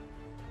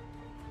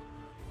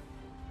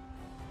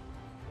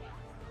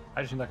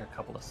 I just need like a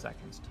couple of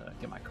seconds to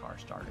get my car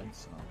started,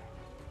 so.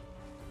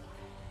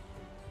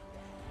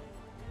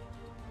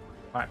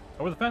 Alright,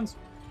 over the fence.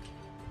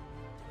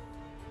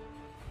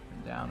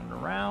 And down and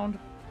around.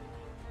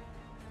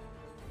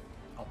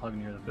 I'll hug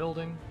near the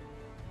building.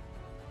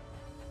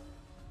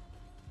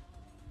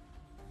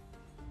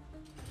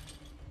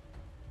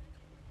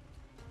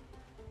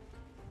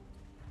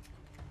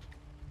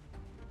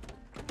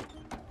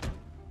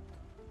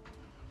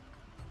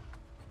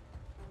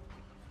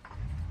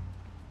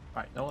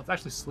 Alright, no, let's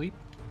actually sleep.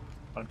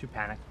 But I'm too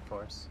panicked, of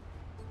course.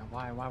 And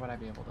why would I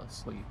be able to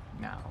sleep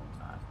now?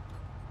 Not.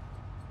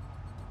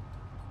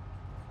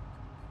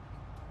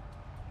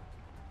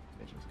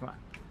 Bitches, come on.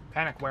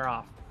 Panic, wear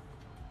off.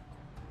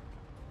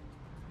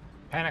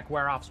 Panic,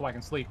 wear off so I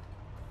can sleep.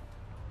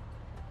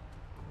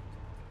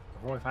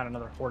 Before we find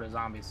another horde of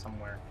zombies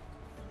somewhere.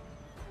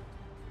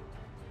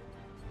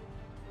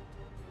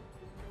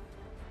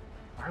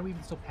 Why are we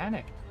even so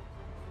panicked?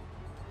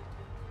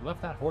 We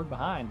left that horde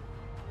behind.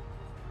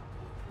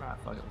 Ah,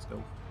 fuck it, let's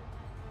go.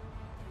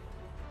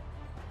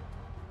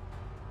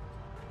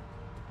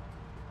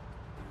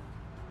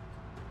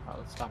 Alright,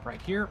 let's stop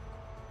right here.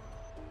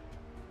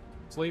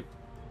 Sleep.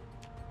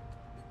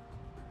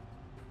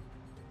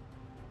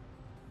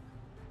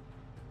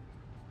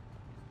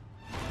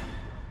 I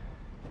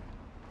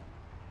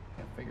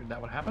figured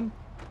that would happen.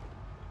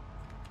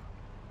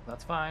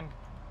 That's fine.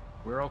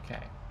 We're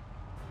okay.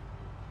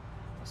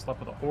 I slept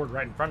with a horde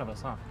right in front of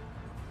us, huh?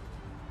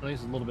 At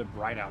least it's a little bit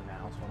bright out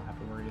now, so I don't have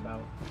to worry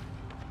about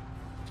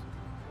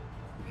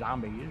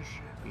zombies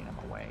being in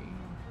my way.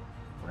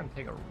 We're gonna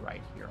take a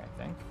right here, I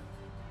think.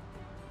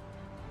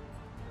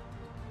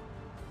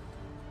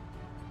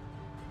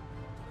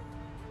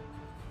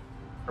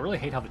 I really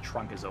hate how the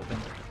trunk is open.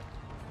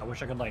 I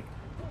wish I could, like,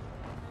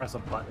 press a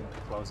button to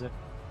close it.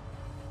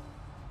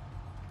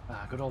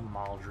 Ah, good old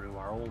Maldrew,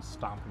 our old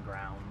stomping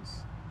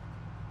grounds.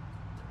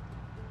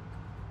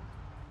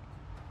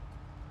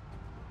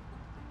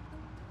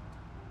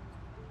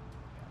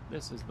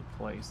 This is the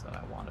place that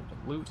I wanted to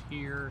loot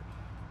here.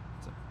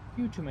 It's a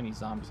few too many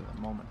zombies at the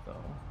moment, though.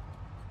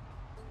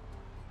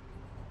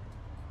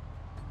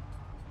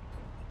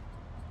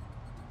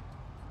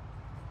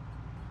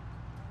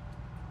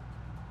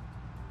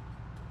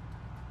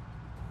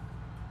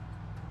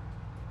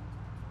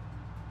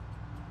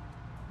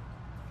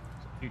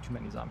 There's a few too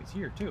many zombies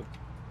here, too.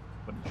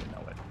 Wouldn't you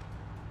know it?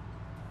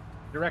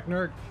 Direct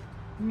nerd.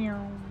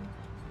 Meow.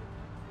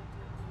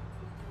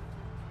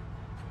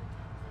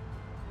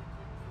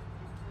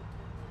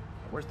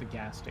 Where's the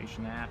gas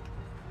station at?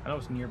 I know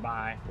it's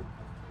nearby.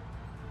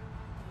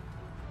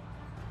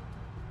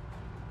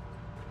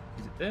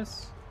 Is it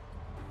this?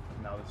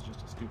 No, this is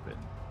just a stupid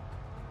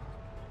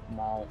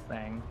mall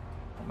thing.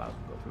 I might as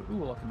well go through.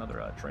 Ooh, look,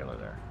 another trailer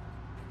there.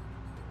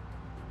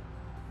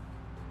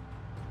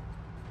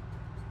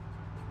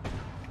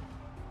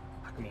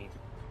 Fuck me.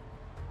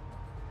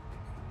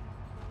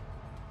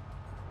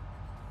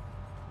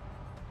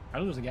 I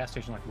know there's a gas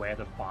station like way at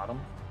the bottom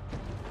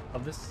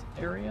of this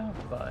area,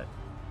 but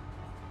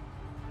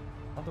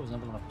I thought there was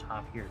another one up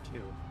top here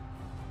too.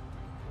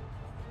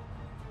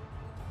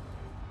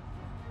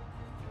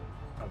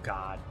 Oh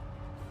god.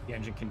 The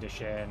engine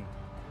condition.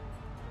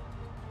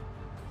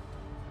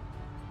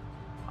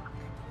 Fuck.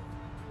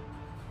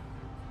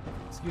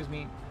 Excuse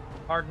me.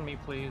 Pardon me,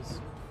 please.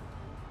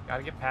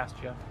 Gotta get past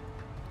you.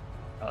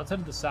 Let's head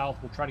to the south.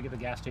 We'll try to get the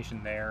gas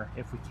station there.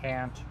 If we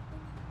can't,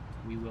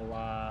 we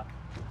will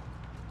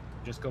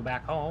just go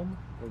back home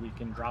where we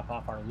can drop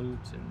off our loot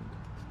and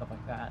stuff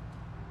like that.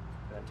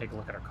 And then take a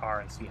look at our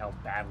car and see how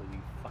badly we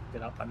fucked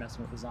it up by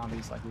messing with the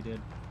zombies like we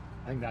did.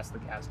 I think that's the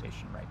gas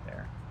station right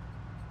there.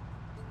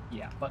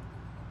 Yeah, but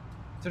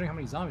considering how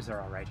many zombies there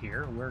are right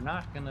here, we're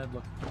not going to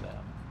look for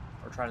them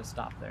or try to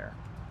stop there.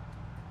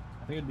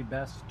 I think it'd be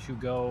best to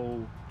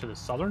go to the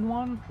southern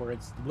one, where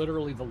it's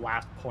literally the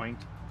last point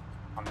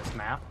on this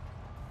map.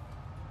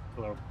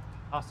 So there'll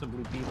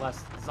possibly be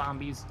less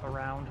zombies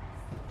around.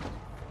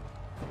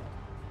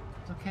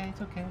 It's okay,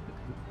 it's okay.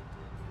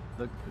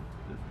 The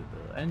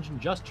engine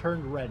just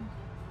turned red,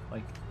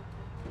 like,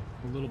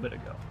 a little bit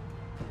ago.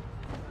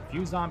 A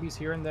few zombies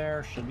here and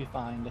there should be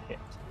fine to hit.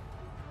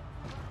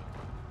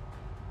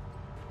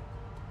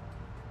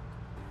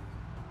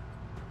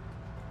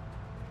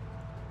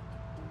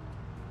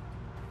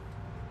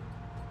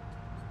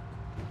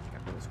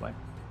 This way.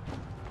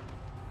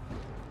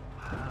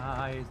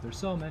 Why is there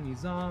so many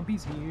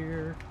zombies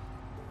here?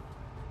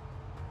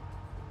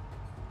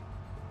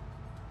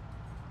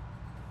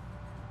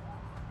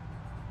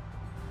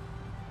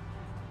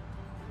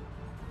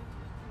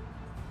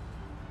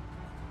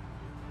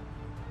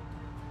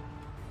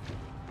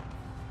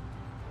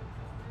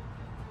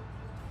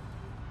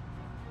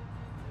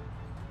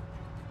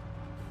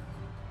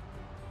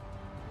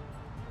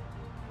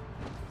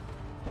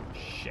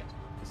 Shit.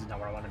 This is not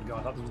where I wanted to go.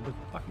 I thought there was the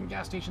fucking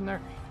gas station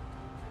there.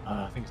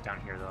 I think it's down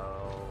here,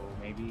 though.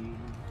 Maybe.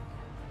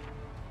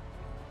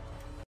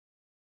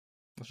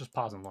 Let's just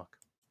pause and look.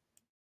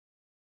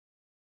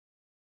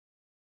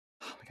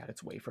 Oh my god,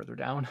 it's way further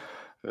down.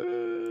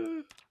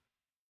 We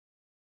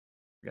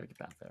gotta get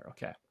back there.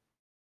 Okay.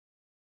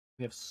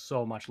 We have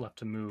so much left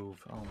to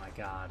move. Oh my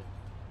god.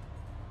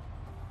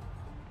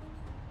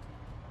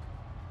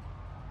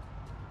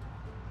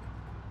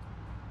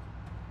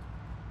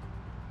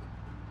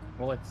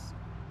 Well, it's...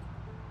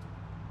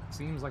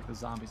 seems like the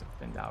zombies have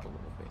thinned out a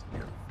little bit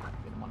here. I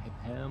didn't want to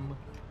hit him.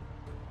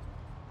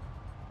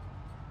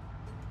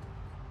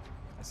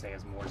 I say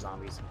as more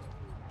zombies.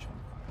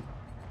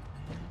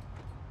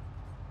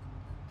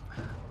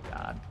 Oh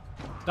god.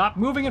 Stop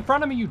moving in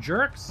front of me, you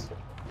jerks!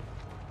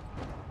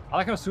 I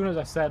like how as soon as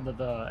I said that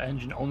the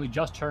engine only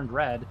just turned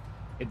red,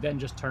 it then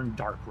just turned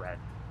dark red.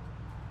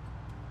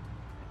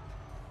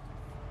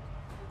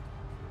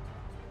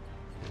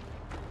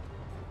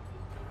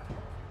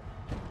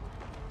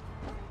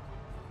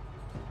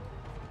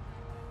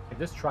 If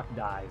this truck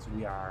dies,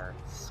 we are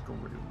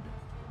screwed,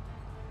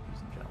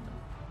 ladies and gentlemen.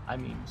 I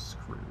mean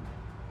screwed.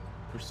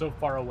 We're so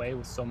far away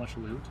with so much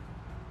loot.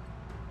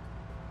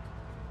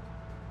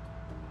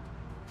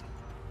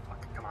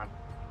 Fuck, come on.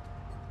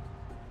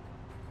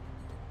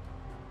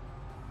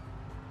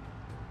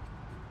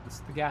 This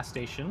is the gas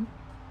station.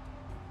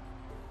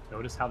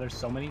 Notice how there's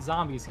so many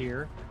zombies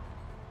here.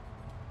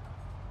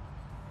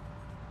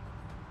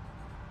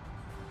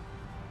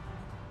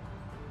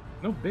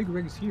 No big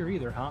rigs here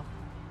either, huh?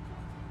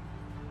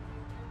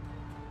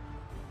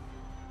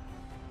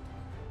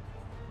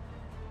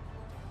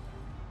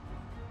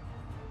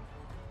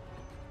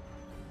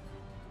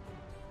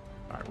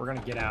 Alright, we're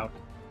gonna get out.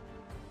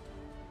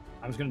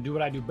 I'm just gonna do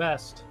what I do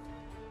best.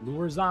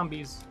 Lure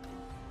zombies.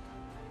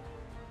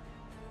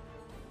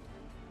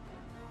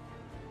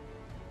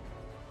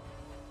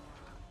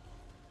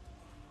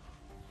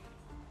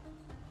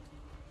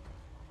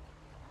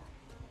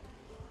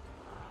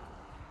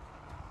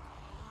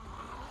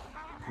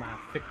 My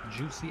thick,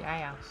 juicy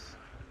ass.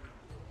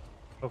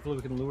 Hopefully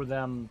we can lure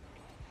them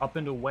up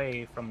and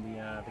away from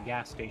the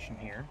gas station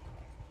here.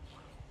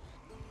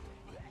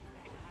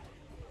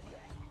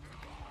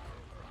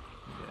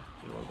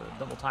 A little bit of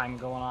double time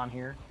going on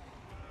here.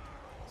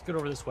 Let's get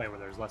over this way where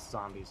there's less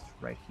zombies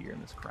right here in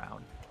this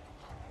crowd.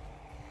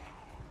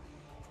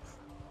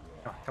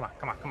 Come on,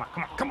 come on, come on,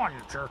 come on, come on, you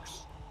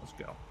jerks. Let's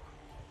go.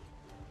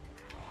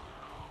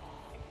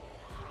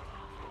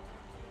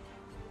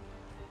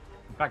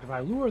 In fact, if I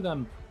lure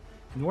them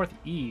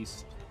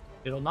northeast,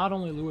 it'll not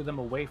only lure them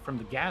away from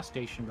the gas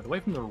station, but away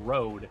from the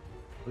road,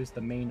 at least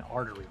the main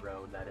artery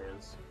road, that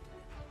is.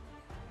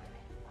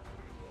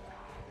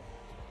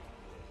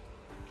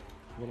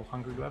 A little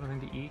hungry. Do I have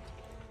anything to eat?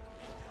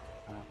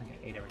 I think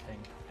I ate everything.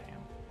 Damn.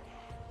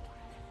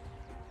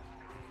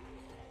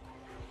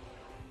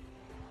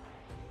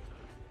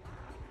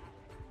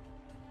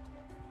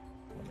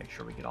 We'll make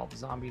sure we get all the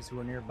zombies who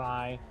are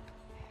nearby.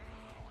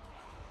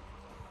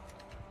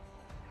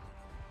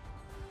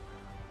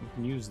 We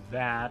can use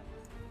that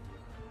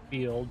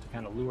field to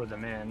kind of lure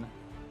them in.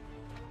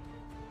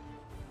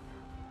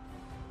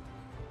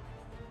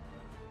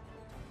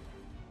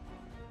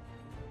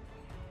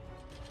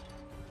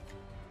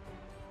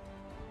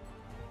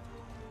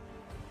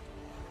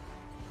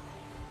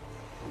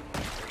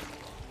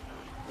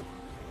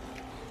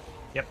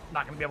 Yep,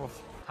 not gonna be able to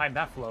time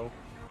that flow.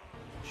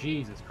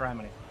 Jesus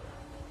criminy.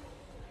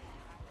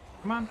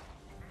 Come on.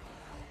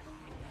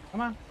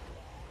 Come on.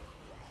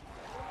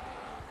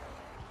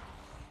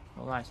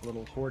 Oh, nice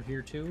little horde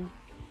here, too.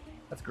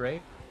 That's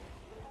great.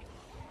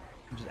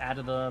 Just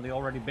added the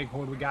already big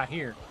horde we got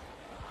here.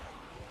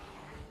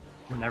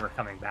 We're never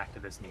coming back to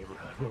this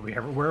neighborhood.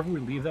 Wherever we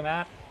leave them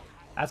at,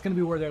 that's going to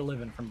be where they're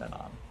living from then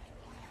on.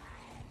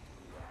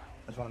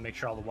 I just want to make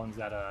sure all the ones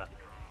that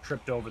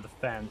tripped over the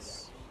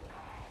fence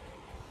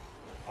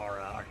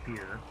are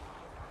here.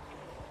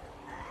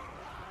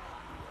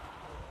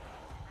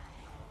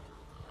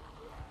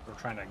 We're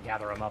trying to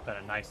gather them up in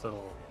a nice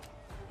little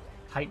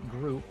tight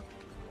group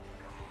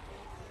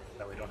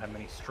so we don't have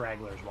many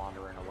stragglers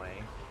wandering away.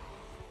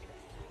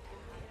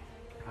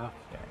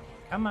 Okay,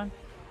 come on.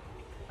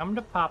 Come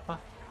to Papa.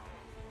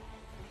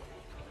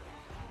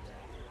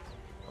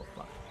 Oh,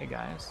 fuck. Hey,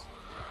 guys.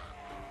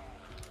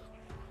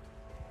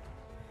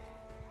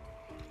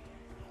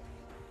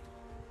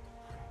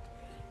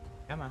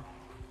 Come on.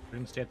 We're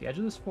going to stay at the edge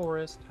of this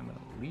forest. I'm going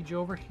to lead you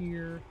over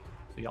here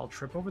so y'all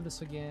trip over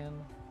this again.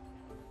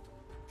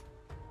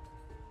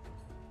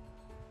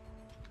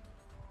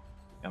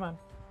 Come on.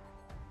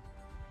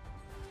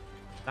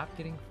 Stop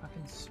getting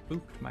fucking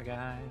spooked, my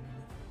guy.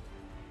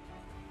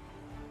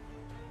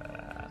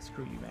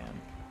 Screw you,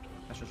 man.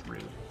 That's just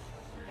rude.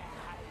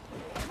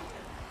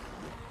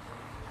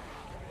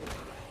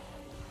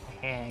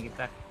 Hey, get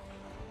back.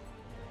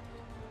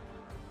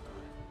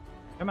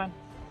 Come on.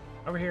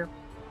 Over here.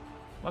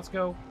 Let's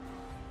go.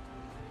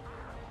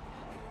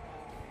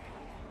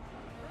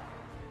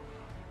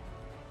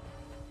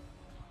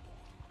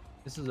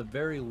 This is a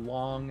very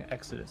long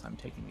exodus I'm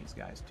taking these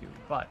guys to,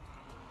 but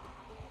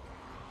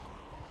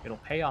it'll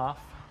pay off.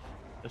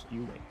 Just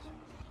you wait.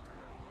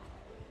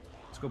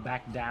 Let's go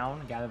back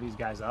down, gather these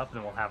guys up, and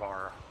then we'll have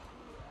our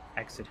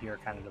exit here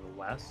kind of to the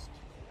west.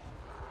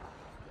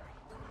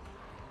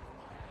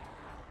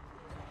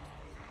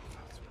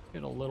 Let's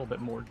get a little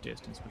bit more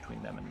distance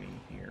between them and me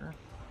here.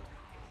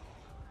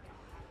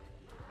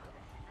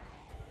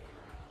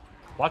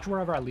 Watch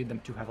wherever I lead them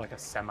to have like a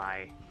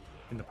semi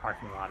in the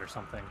parking lot or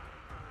something.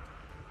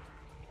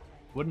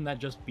 Wouldn't that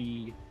just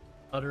be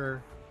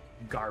utter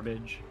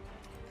garbage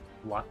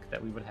luck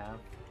that we would have?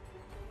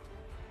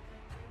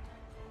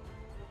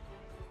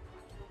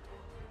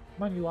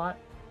 Come on, you lot.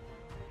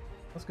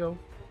 Let's go.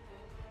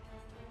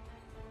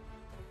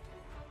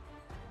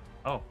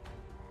 Oh.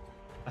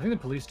 I think the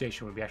police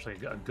station would be actually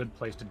a good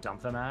place to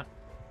dump them at.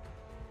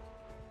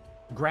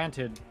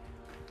 Granted,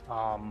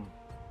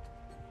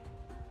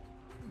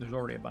 there's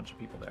already a bunch of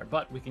people there,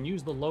 but we can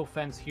use the low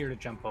fence here to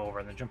jump over,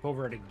 and then jump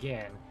over it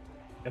again.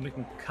 Then we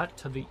can cut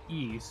to the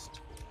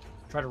east,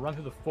 try to run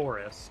through the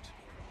forest.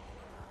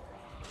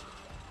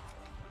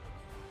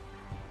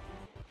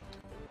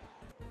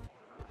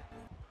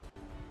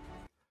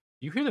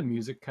 You hear the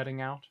music cutting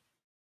out?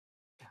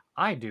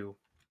 I do.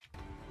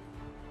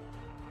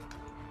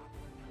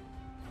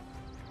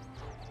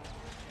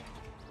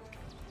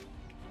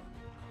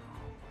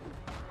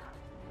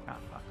 Ah,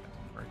 fuck, that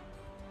won't work.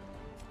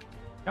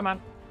 Come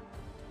on.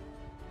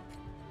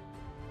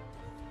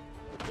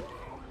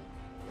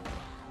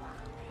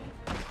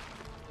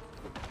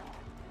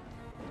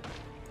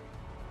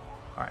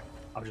 Alright,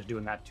 I was just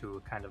doing that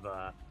to kind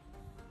of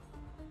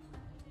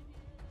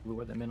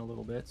lure them in a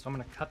little bit. So I'm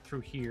going to cut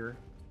through here.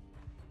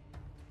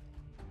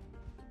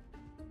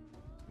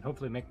 And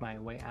hopefully make my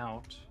way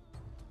out.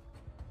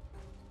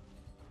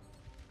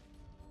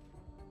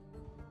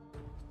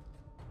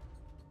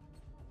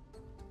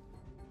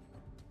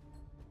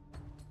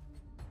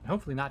 And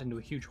hopefully not into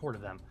a huge horde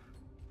of them.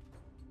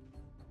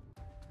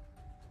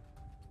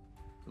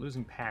 We're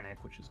losing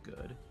panic, which is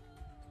good.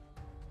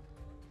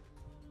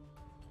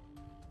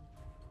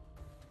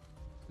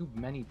 Too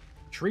many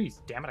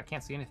trees. Damn it, I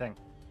can't see anything.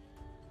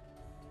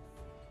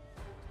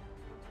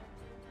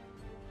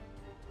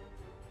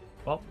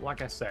 Well,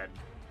 like I said,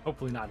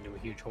 hopefully not into a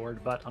huge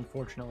horde, but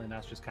unfortunately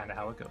that's just kind of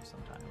how it goes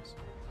sometimes.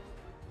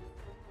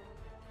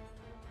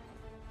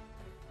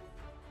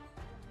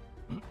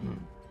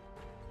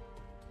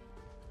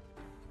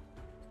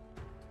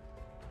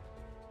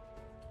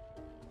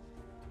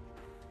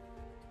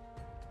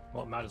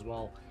 Well, might as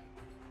well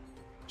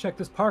check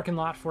this parking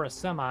lot for a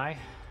semi.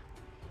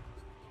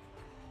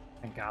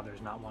 Thank God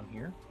there's not one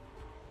here.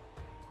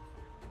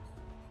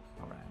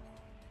 All right.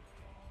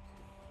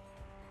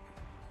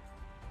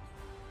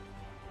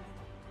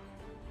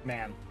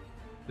 Man,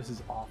 this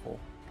is awful.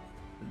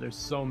 There's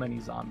so many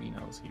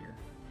zombinos here.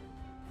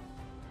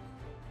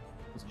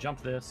 Let's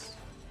jump this.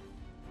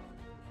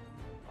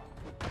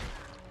 I'll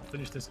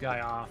finish this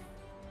guy off.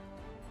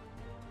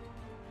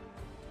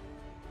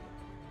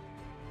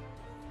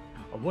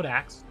 A wood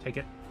axe. Take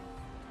it.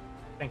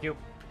 Thank you.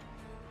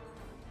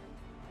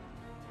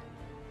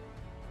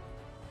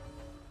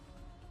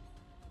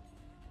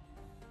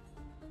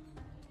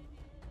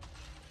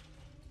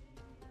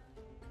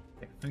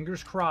 Okay,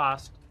 fingers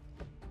crossed.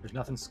 There's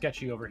nothing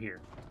sketchy over here.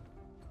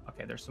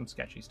 Okay, there's some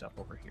sketchy stuff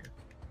over here.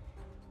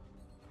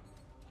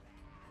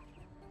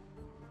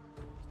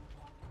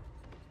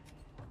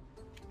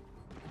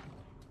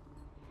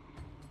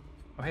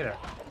 Oh, hey there.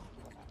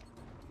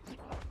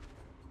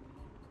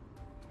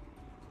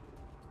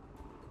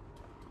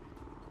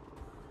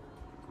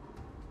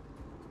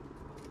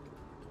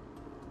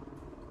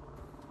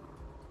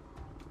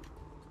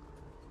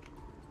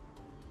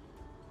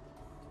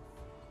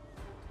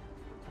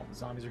 All the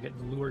zombies are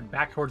getting lured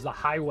back towards the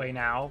highway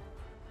now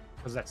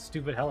because of that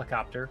stupid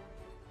helicopter.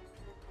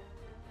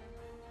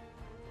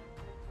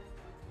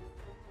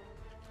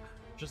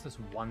 Just this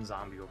one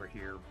zombie over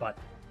here, but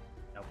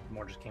nope,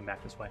 more just came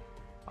back this way.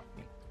 Fuck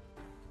me.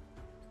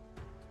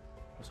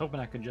 I was hoping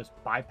I could just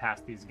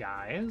bypass these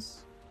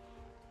guys,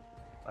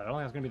 but I don't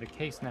think that's going to be the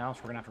case now, so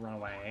we're going to have to run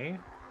away.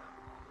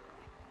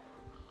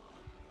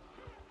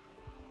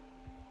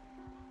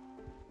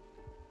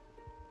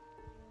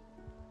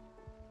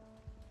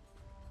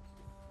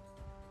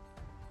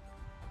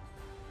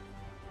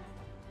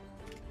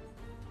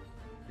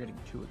 We're getting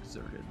too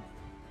exerted.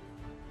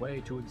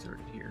 Way too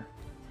exerted here.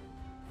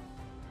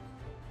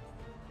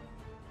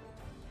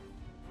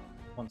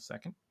 1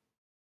 second.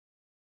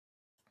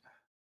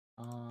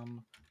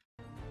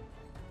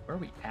 Where are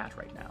we at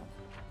right now?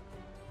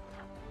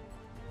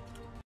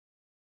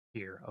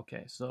 Here.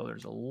 Okay, so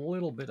there's a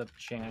little bit of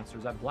chance.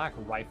 There's that black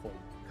rifle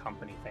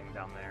company thing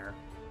down there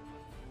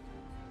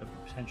that we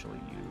potentially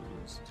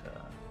use to...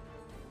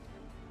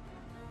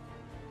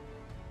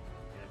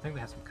 I think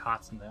they have some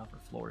cots in the upper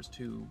floors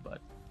too,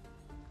 but...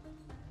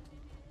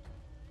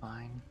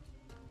 Fine.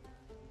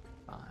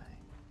 Fine.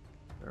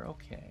 They're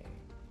okay.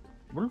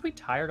 Weren't we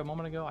tired a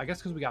moment ago? I guess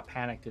because we got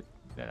panicked at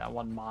that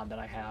one mod that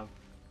I have,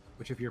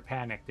 which if you're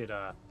panicked, it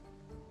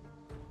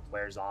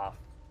wears off.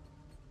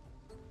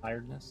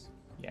 Tiredness?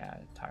 Yeah,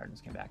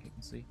 tiredness came back, you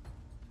can see.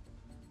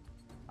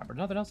 Right, but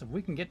nothing else, if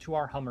we can get to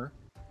our Hummer,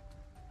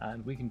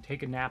 and we can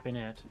take a nap in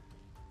it,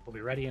 we'll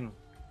be ready and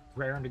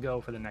raring to go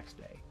for the next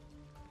day.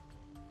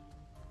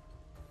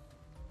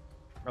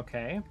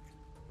 Okay,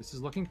 this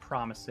is looking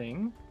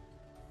promising.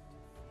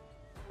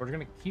 We're going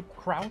to keep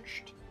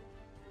crouched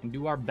and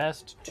do our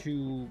best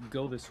to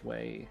go this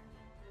way.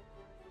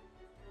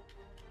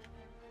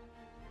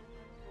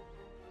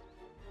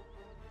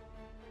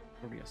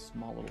 There'll be a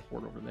small little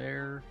horde over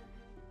there.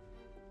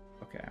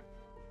 Okay.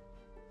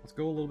 Let's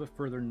go a little bit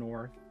further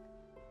north.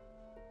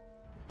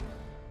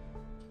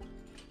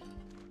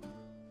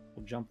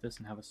 We'll jump this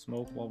and have a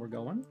smoke while we're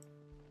going.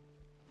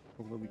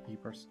 Hopefully we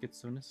keep our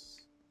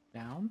schizoidness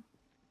down.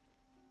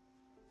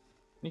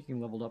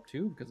 Sneaking leveled up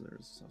too, because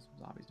there's some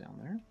zombies down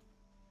there.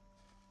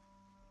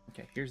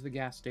 Okay, here's the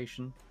gas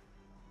station.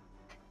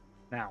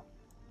 Now,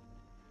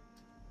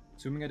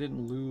 assuming I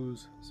didn't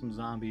lose some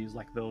zombies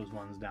like those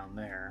ones down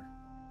there.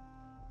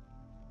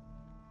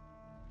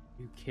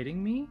 Are you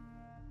kidding me?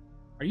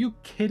 Are you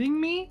kidding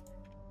me?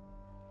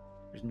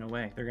 There's no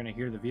way. They're going to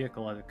hear the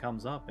vehicle as it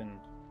comes up, and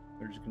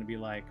they're just going to be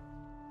like,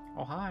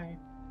 oh, hi.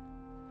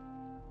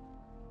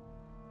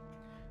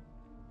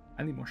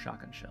 I need more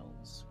shotgun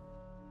shells.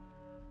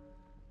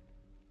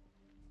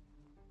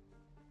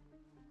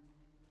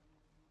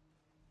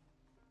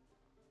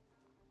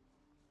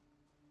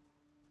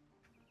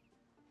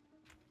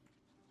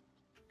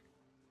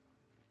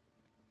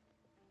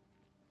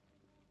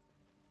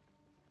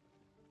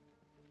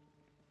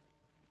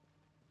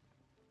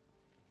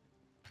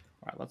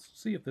 Alright, let's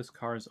see if this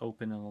car is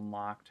open and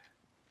unlocked.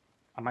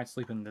 I might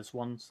sleep in this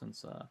one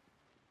since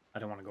I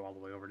don't want to go all the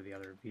way over to the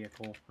other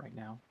vehicle right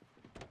now.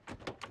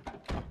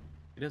 Oh,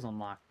 it is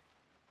unlocked.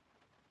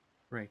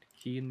 Right,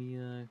 key in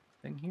the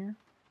thing here?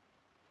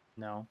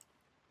 No.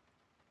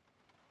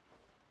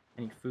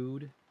 Any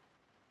food?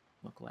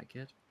 Look like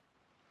it.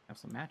 Have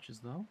some matches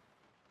though.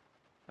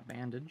 A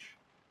bandage.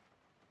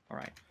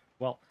 Alright,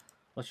 well,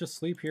 let's just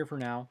sleep here for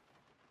now.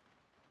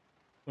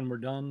 When we're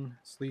done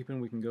sleeping,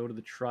 we can go to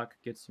the truck,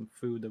 get some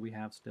food that we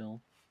have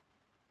still.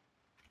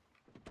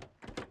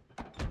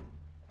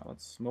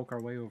 Let's smoke our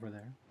way over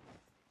there.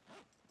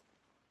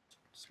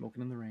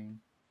 Smoking in the rain.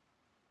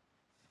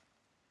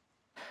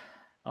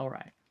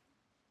 Alright.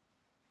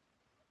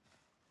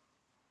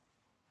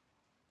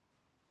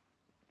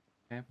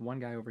 I have one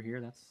guy over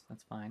here, that's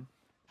fine.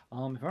 If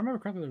I remember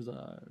correctly, there's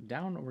a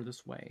down over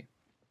this way.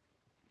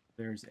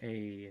 There's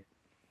a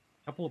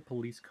couple of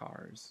police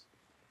cars.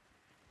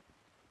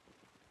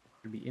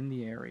 Could be in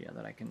the area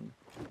that I can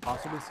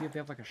possibly see if they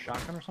have like a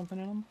shotgun or something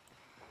in them.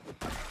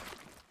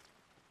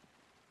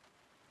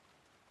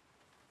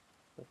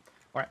 Cool.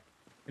 All right,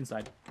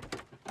 inside.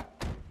 I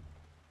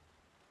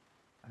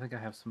think I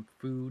have some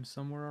food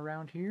somewhere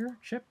around here.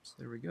 Chips,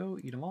 there we go.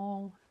 Eat them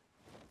all.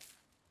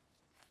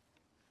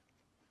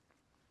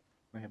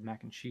 I have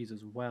mac and cheese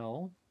as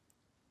well,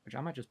 which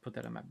I might just put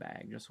that in my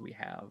bag just so we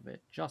have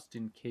it, just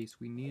in case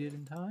we need it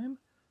in time.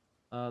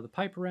 The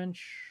pipe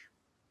wrench,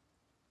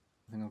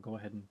 I think I'll go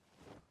ahead and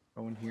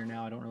throw in here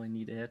now. I don't really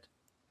need it.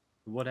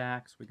 The wood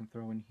axe we can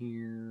throw in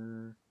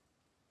here.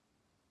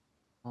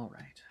 All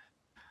right.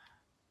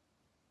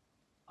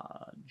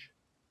 Dodge.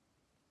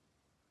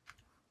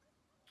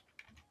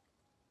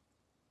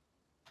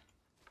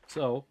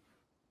 So,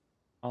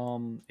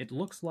 it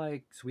looks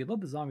like, so we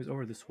led the zombies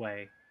over this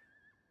way,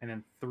 and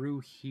then through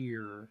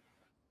here,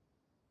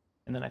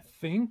 and then I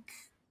think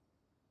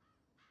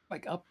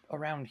like up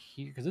around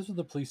here, because this was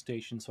the police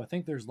station, so I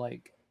think there's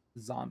like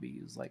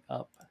zombies like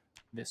up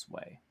this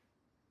way.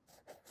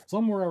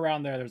 Somewhere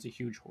around there, there's a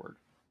huge horde.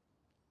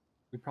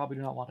 We probably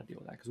do not want to deal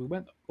with that, because we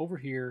went over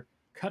here,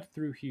 cut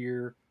through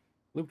here,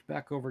 looped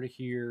back over to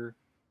here,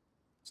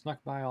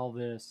 snuck by all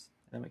this,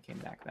 and then we came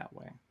back that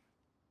way.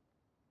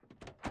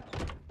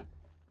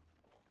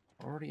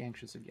 Already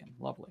anxious again.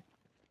 Lovely.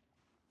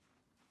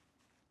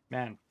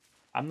 Man,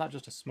 I'm not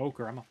just a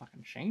smoker, I'm a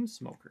fucking chain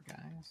smoker,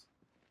 guys.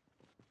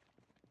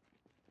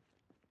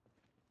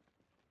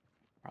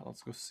 Alright,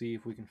 let's go see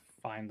if we can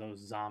find those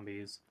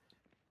zombies.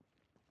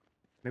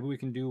 Maybe we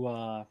can do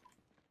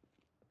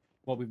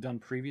what we've done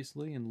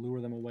previously and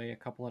lure them away a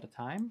couple at a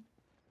time.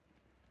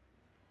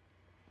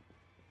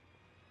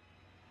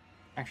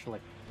 Actually,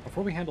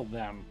 before we handle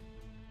them,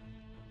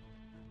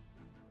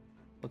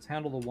 let's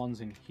handle the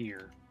ones in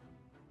here.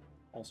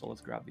 Also,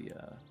 let's grab the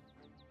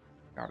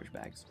garbage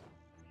bags.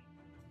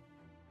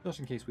 Just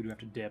in case we do have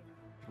to dip.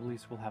 At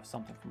least we'll have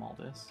something from all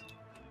this.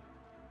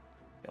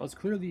 Yeah, let's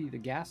clear the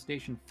gas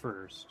station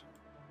first.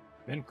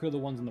 Then clear the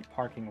ones in the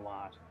parking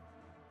lot.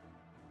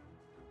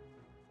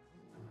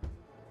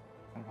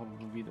 That'll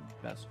probably be the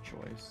best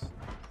choice.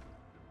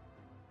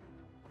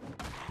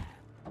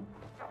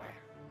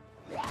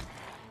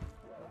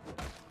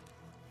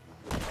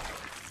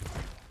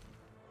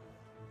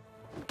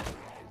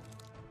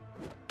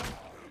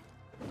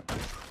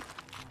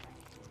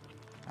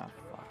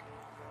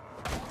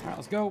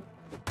 Let's go.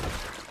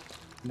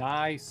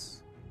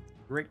 Nice.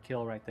 Great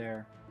kill right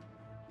there.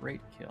 Great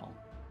kill.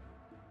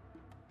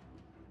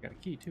 Got a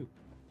key too.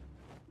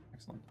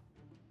 Excellent.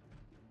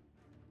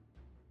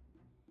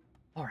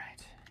 All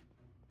right.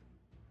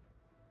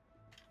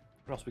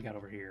 What else we got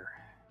over here?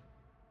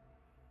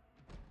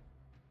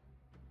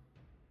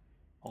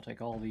 I'll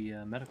take all the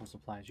medical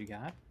supplies you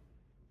got.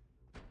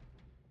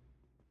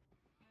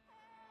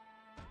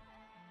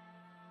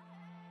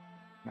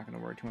 I'm not going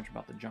to worry too much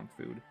about the junk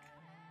food.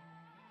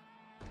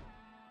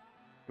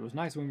 It was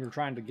nice when we were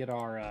trying to get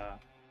our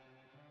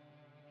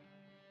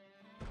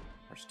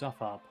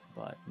stuff up,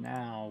 but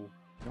now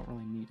we don't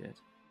really need it.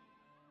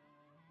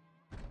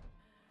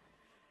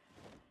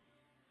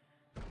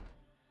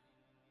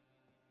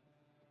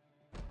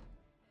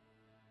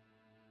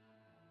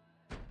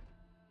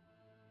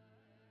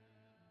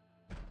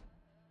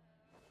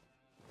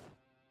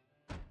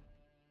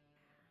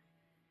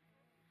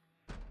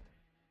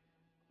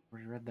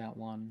 Already read that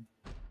one.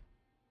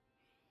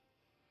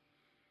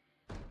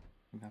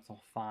 That's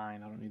all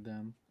fine. I don't need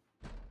them.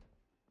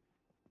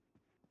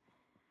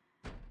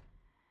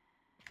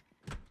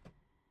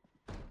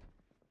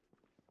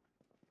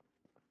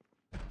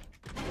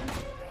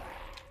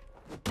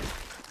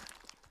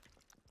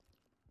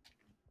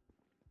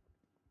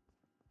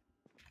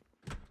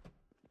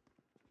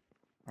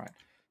 All right.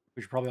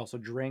 We should probably also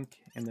drink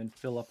and then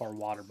fill up our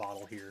water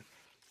bottle here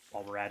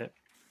while we're at it.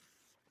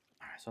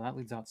 All right, so that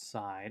leads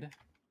outside.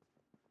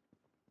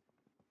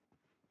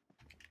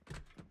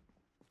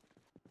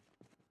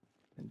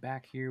 And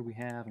back here we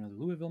have another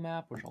Louisville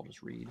map, which I'll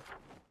just read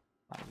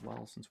as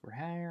well since we're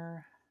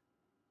here.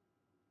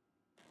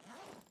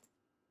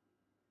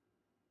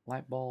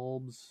 Light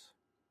bulbs,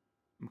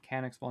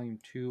 mechanics volume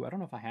 2. I don't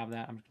know if I have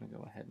that. I'm just going to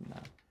go ahead and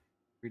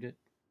read it.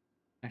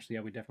 Actually,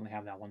 yeah, we definitely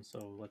have that one,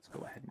 so let's go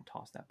ahead and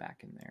toss that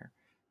back in there.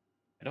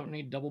 I don't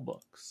need double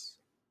books.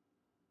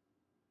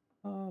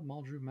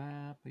 Maldrew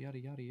map, yada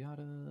yada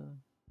yada.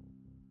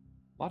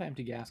 A lot of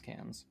empty gas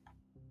cans.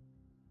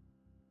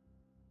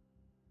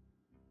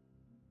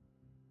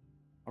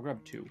 I'll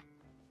grab 2.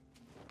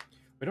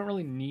 We don't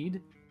really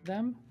need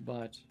them,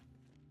 but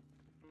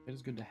it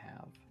is good to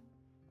have.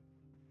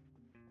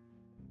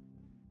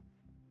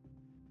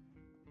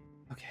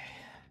 Okay.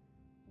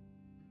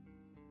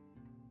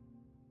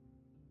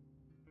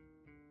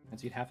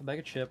 Let's eat half a bag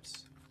of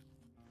chips.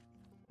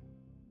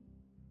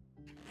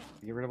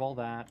 Get rid of all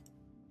that.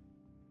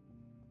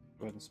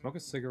 Go ahead and smoke a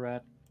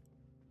cigarette.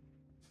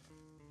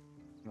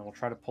 And then we'll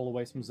try to pull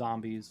away some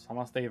zombies,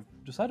 unless they have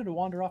decided to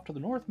wander off to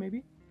the north,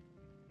 maybe.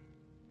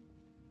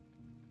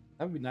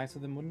 That would be nice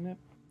of them, wouldn't it?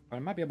 Or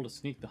I might be able to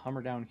sneak the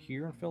Hummer down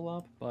here and fill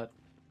up, but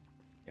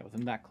yeah, with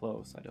them that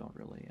close, I don't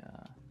really,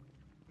 I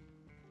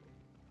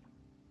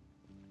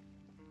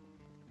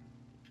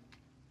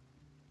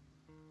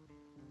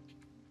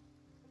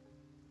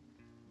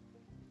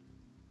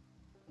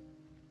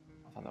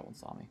thought that one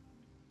saw me.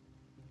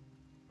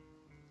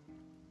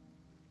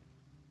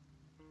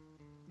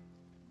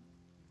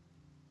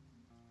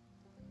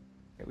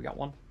 Okay, we got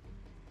one.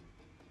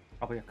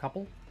 Probably a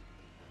couple.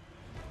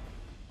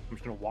 I'm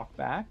just going to walk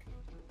back.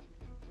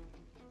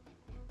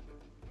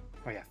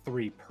 Oh yeah,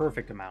 3.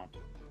 Perfect amount.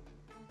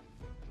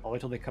 I'll wait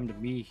till they come to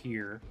me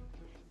here.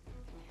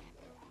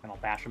 And I'll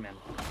bash them in.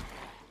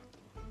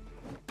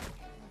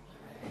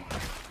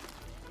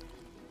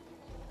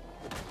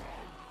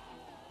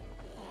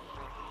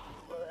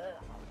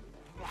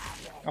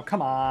 Oh,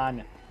 come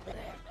on.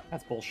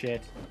 That's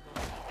bullshit.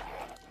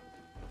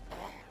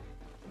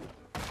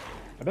 I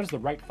bet it's the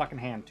right fucking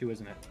hand, too,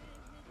 isn't it?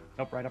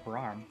 Nope, right upper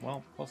arm.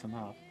 Well, close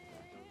enough.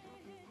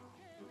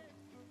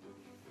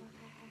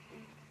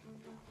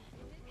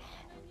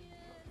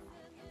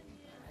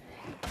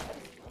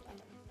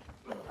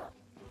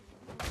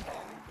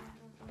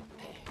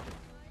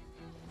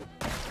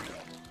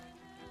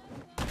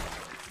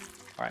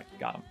 Alright,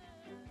 got him.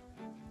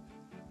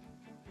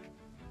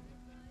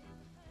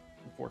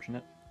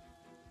 Unfortunate.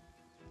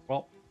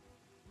 Well,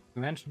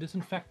 we managed to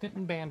disinfect it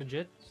and bandage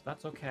it, so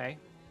that's okay.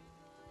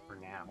 For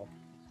now.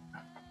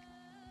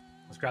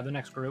 Let's grab the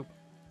next group.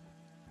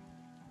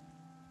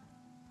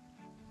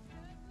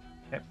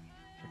 Okay,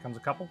 here comes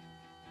a couple.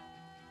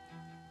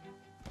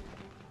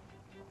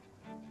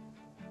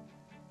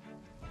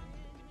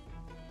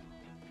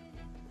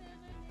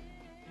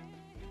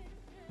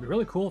 It'd be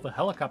really cool if a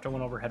helicopter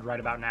went overhead right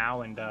about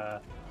now and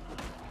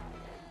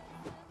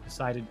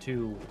decided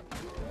to,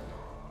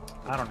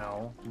 I don't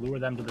know, lure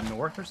them to the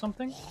north or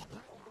something.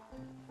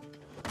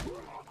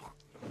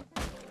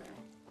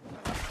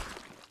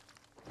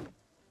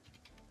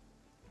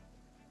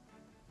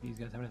 These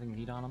guys have anything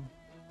neat on them?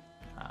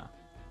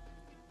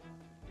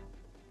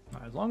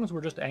 Right, as long as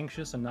we're just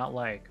anxious and not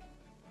like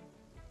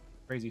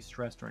crazy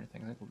stressed or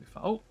anything, I think we'll be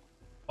fine. Oh!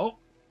 Oh!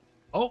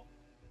 Oh!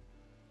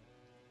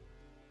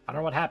 I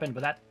don't know what happened,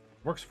 but that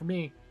works for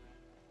me.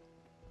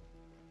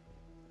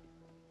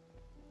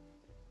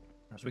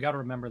 So we got to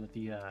remember that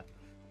the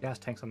gas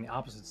tank's on the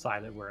opposite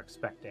side that we're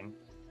expecting,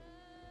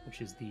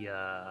 which is the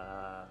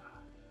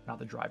not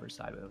the driver's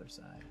side, but the other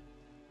side.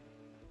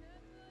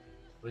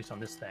 At least on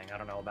this thing. I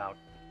don't know about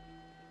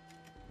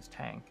this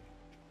tank.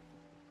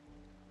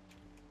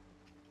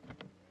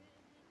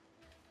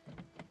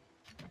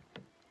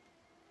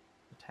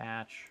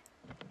 Attach,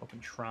 open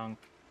trunk,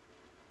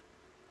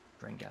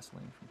 drain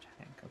gasoline from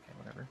tank. Okay,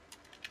 whatever.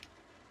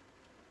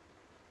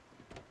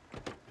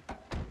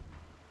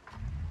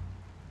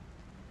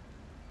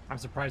 I'm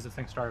surprised this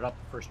thing started up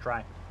the first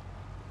try.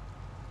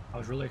 I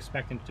was really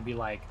expecting it to be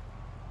like,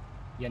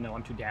 yeah, no,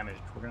 I'm too damaged.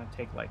 We're gonna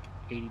take like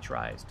 80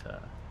 tries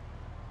to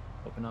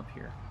open up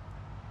here.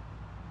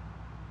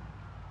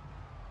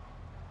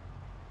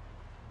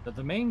 But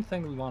the main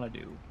thing we want to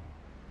do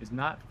is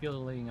not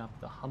fueling up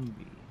the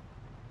Humvee,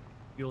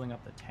 fueling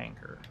up the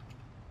tanker.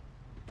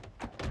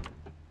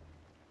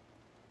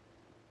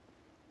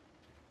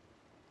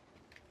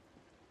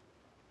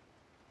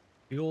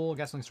 Fuel,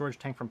 gasoline storage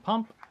tank from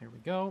pump. Here we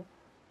go.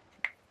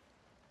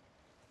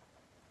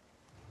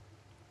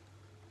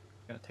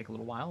 Gonna take a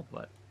little while,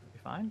 but it'll be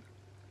fine.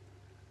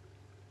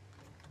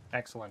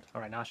 Excellent. All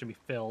right, now it should be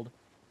filled.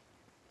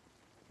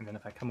 And then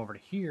if I come over to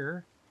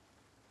here,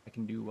 I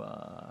can do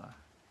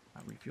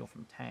not refuel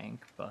from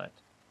tank, but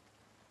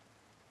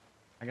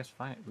I guess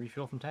fine,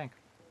 refuel from tank.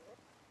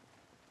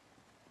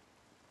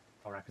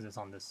 All right, because it's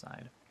on this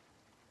side.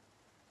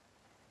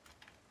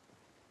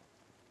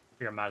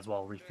 Here, I might as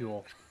well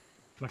refuel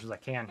as much as I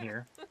can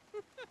here.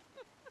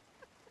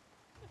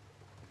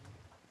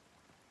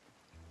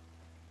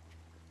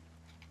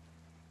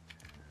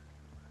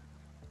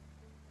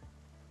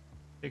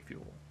 Big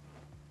fuel.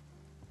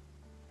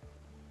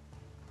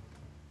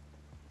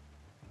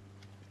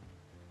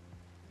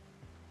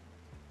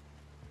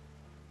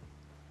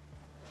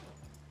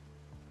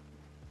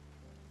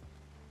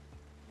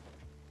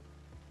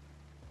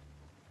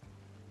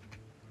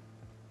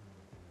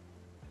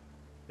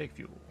 Big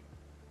fuel.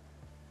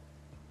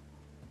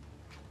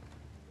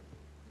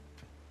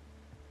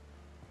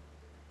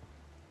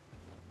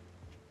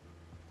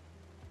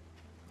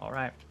 All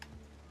right.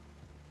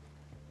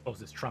 Close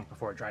this trunk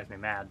before it drives me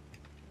mad.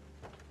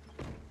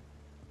 I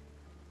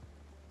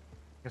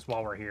guess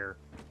while we're here,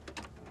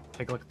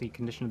 take a look at the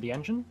condition of the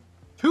engine.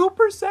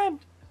 2%!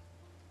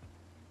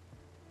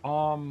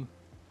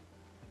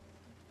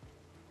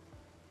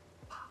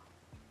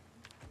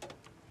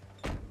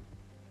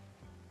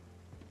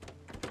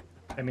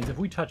 That means if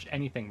we touch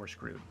anything, we're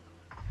screwed.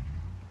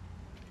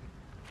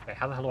 Okay,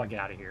 how the hell do I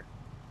get out of here?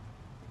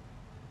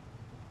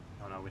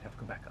 Oh no, we'd have to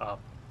go back up.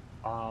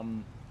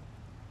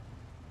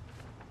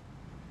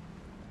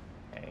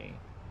 Okay.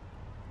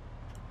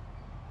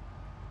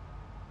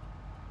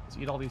 Let's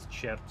eat all these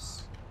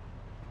chips.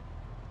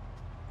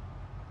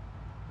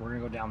 We're gonna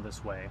go down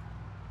this way.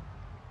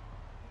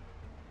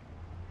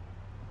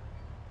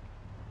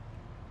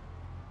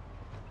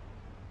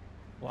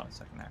 Hold on a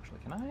second, actually.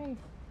 Can I,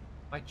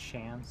 by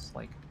chance,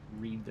 like,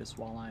 read this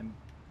while I'm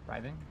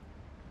driving?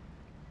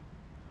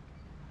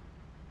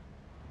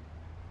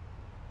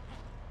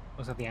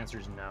 Looks like the answer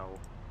is no.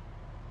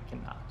 I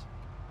cannot.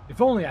 If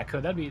only I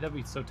could. That'd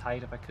be so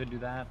tight if I could do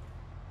that.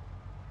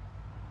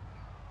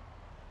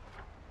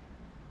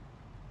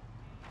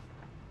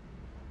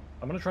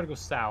 I'm gonna try to go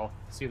south,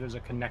 see if there's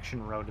a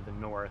connection road to the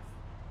north,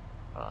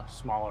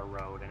 smaller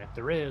road, and if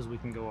there is, we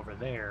can go over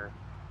there.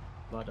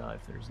 But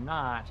if there's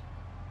not,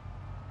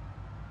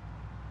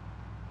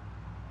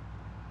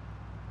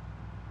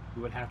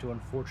 we would have to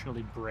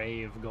unfortunately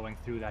brave going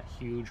through that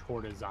huge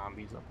horde of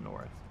zombies up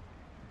north.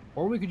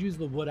 Or we could use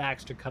the wood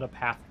axe to cut a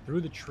path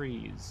through the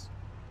trees.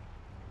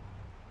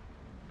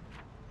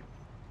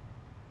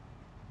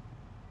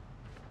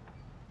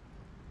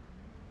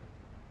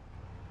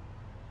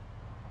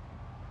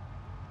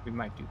 We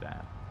might do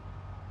that.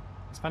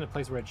 Let's find a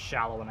place where it's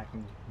shallow and I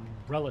can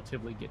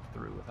relatively get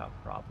through without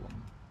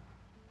problem.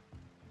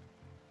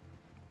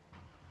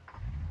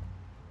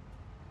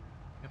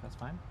 Yep, that's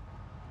fine.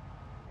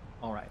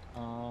 Alright,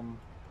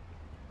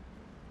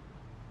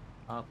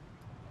 up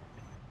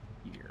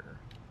here.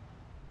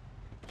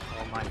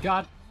 Oh my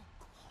god!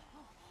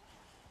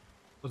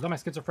 Was that my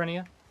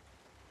schizophrenia?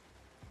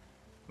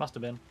 Must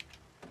have been.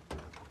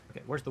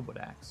 Okay, where's the wood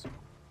axe?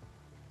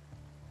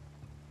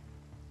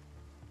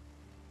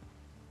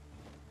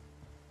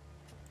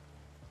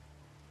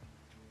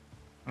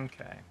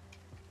 Okay.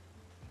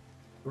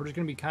 We're just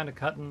going to be kind of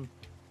cutting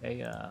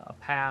a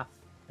path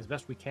as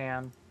best we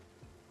can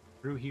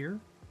through here.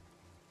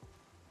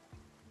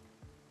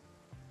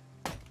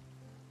 If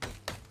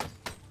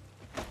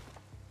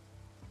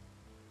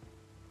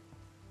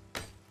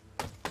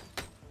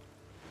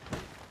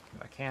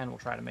I can, we'll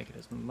try to make it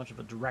as much of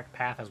a direct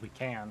path as we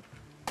can.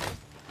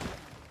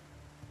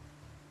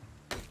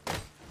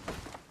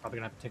 Probably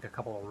going to have to take a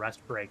couple of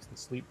rest breaks and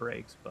sleep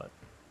breaks, but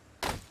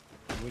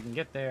if we can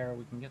get there,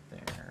 we can get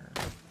there.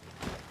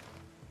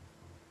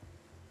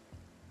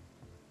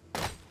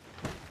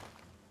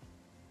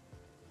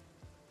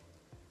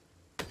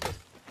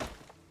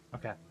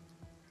 Okay.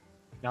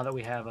 Now that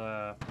we have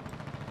our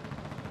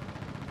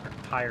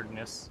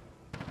tiredness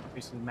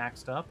basically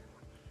maxed up,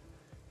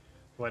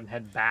 go ahead and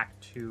head back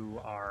to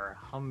our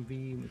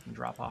Humvee. We can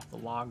drop off the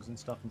logs and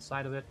stuff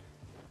inside of it.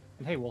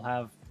 And hey, we'll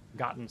have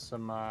gotten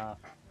some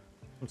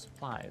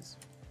supplies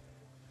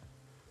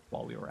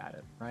while we were at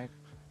it, right?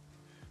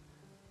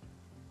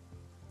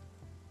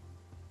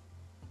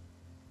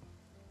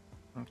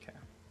 Okay.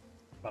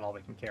 About all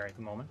we can carry at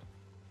the moment.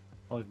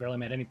 Well, we've barely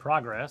made any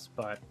progress,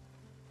 but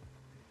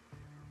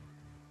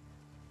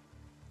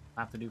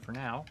have to do for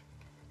now.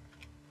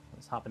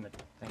 Let's hop in the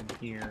thing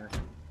here.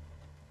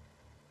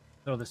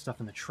 Throw this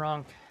stuff in the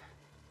trunk.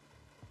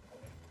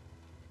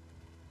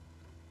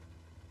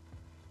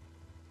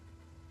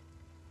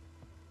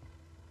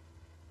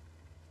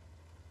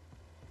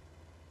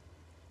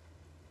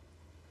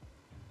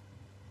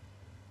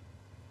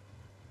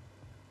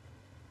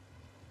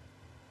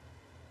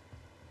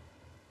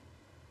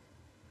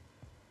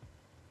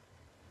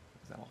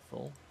 Is that all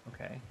full?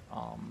 Okay.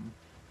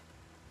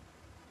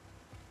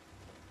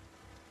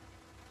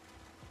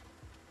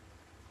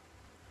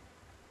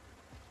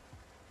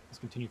 Let's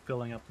continue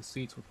filling up the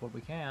seats with what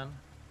we can.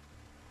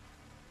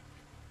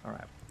 All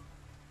right.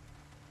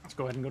 Let's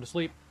go ahead and go to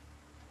sleep.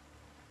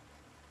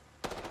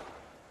 Don't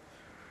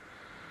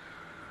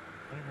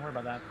even worry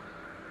about that.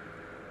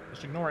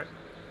 Just ignore it.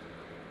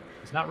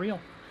 It's not real.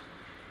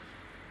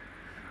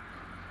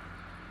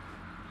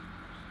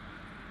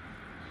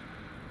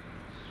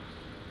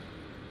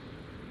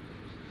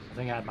 I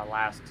think I had my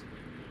last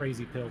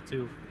crazy pill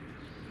too.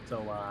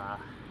 So, yeah,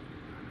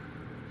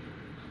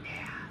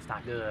 it's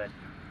not good.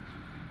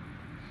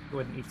 Go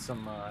ahead and eat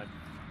some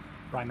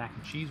dry mac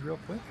and cheese real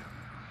quick.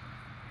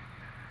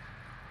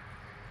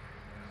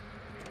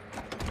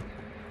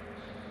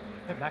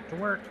 Okay, back to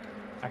work.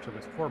 Actually,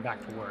 before back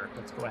to work,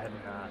 let's go ahead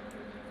and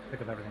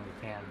pick up everything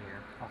we can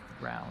here off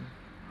the ground.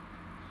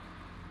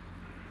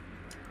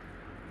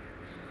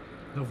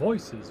 The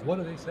voices, what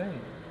are they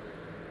saying?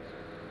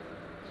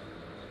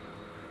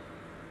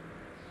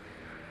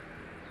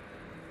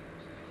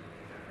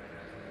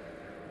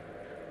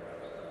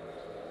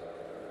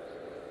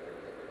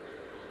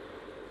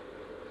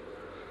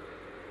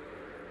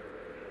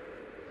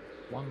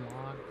 One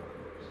log.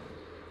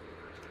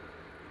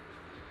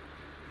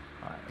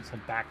 Alright, let's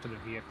head back to the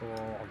vehicle.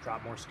 I'll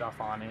drop more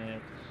stuff on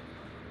it.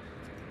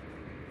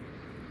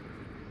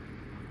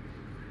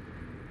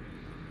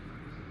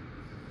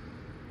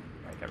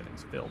 Right,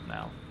 everything's filled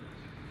now.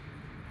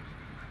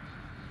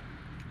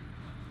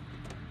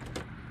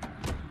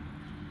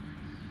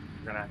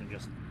 We're gonna have to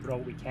just throw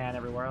what we can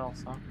everywhere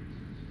else, huh?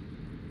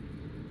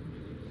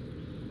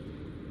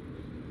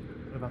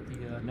 What about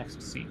the next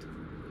seat?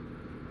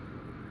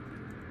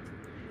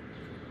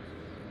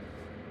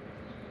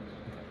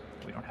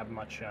 We don't have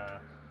much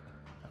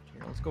left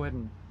here. Let's go ahead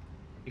and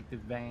take the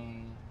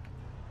van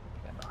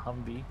and the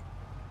Humvee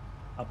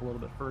up a little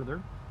bit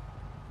further.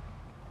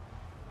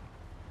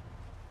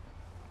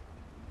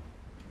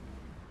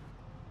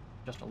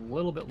 Just a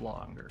little bit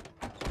longer.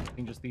 I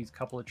think just these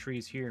couple of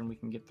trees here and we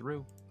can get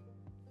through.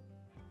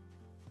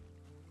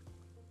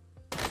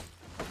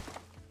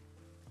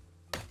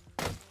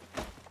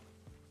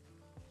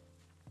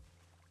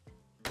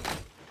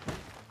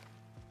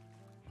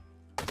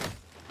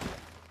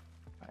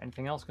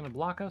 Anything else going to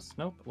block us?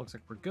 Nope, it looks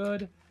like we're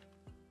good.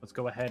 Let's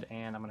go ahead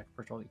and I'm going to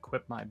first of all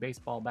equip my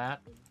baseball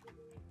bat.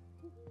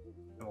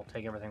 And we'll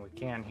take everything we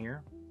can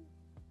here.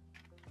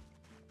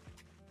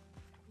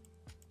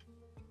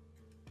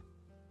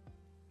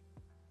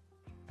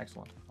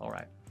 Excellent. All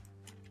right.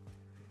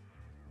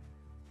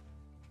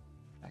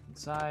 Back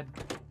inside.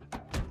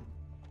 Let's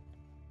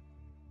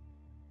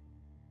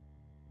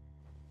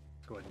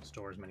go ahead and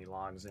store as many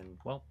logs in.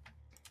 Well,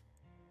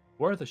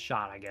 worth a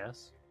shot, I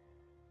guess.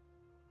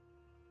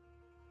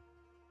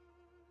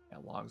 Yeah,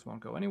 logs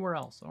won't go anywhere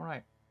else. All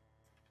right.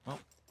 Well,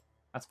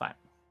 that's fine.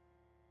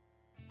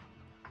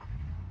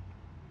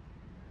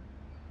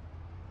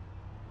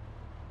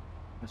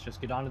 Let's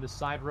just get onto this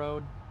side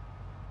road.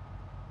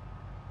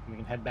 And we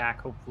can head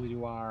back, hopefully,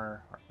 to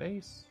our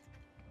base.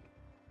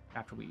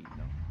 After we,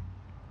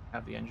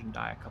 have the engine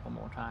die a couple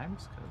more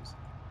times, because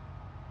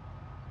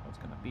that's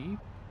going to be.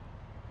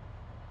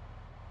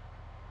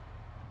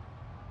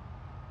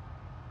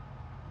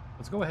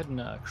 Let's go ahead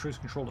and cruise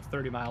control to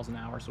 30 miles an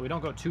hour so we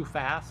don't go too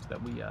fast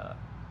that we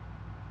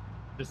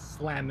just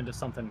slam into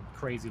something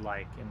crazy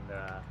like and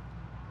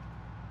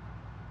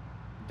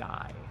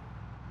die.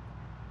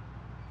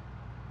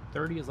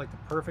 30 is like the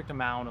perfect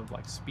amount of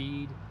like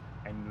speed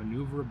and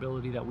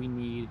maneuverability that we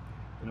need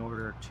in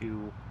order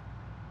to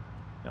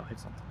hit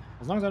something.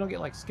 As long as I don't get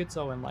like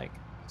schizo and like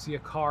see a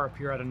car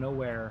appear out of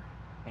nowhere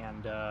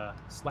and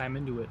slam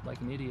into it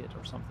like an idiot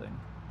or something,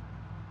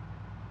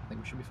 I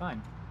think we should be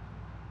fine.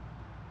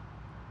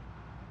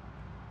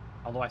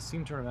 Although I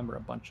seem to remember a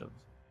bunch of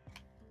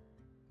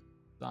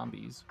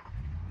zombies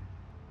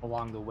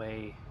along the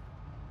way,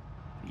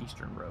 the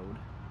eastern road.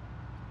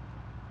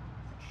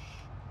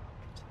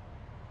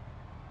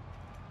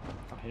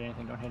 Don't hit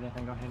anything, don't hit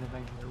anything, don't hit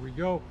anything. There we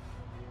go.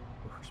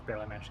 Just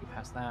barely managed to get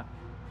past that.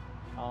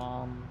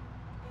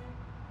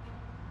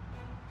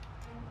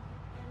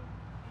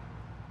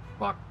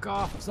 Fuck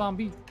off,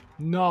 zombie.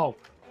 No.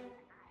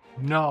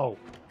 No.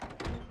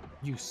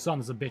 You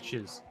sons of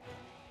bitches.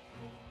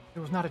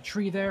 There was not a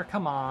tree there?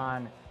 Come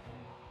on.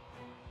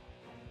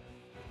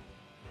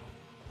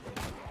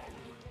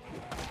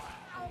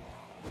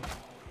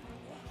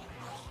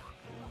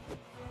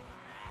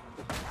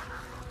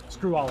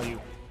 Screw all of you.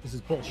 This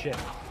is bullshit.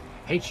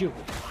 Hate you.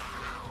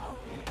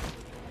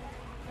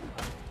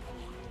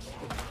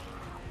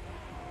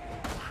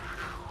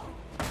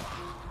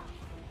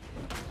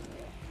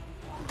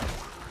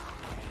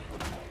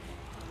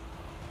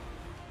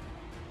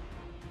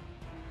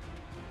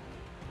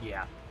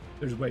 Yeah,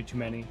 there's way too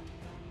many.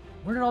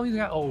 Where did all these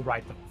guys? Oh,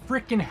 right, the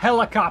frickin'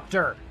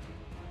 helicopter!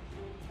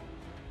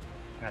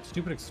 And that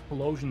stupid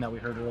explosion that we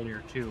heard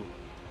earlier, too.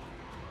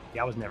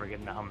 Yeah, I was never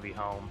getting a Humvee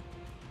home,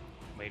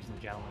 ladies and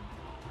gentlemen.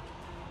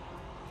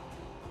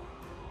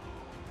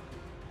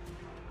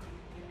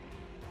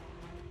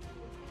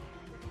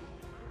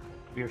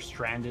 We are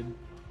stranded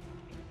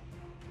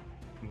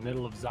in the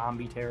middle of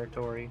zombie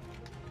territory.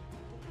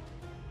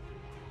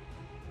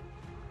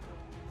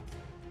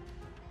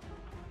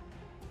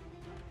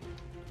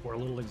 We're a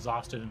little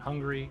exhausted and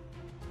hungry,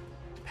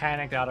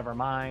 panicked out of our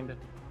mind. It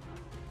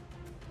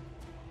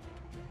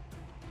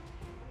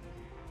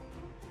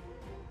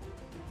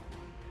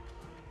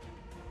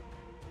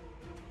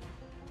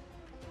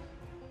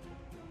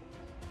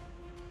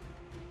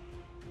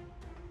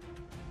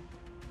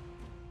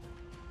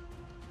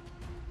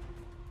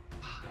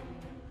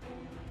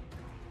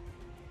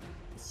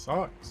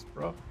sucks,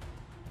 bro.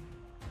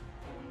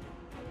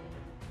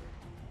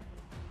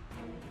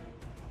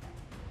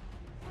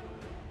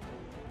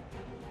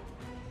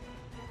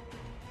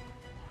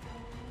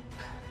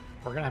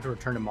 We're gonna have to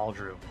return to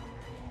Maldrew.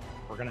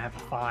 We're gonna have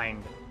to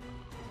find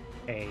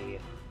a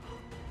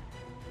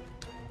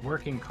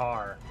working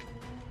car.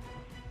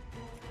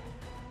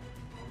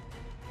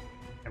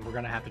 And we're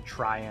gonna have to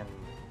try and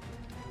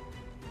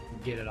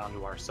get it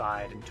onto our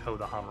side and tow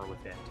the Hummer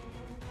with it.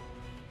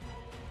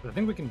 But I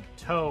think we can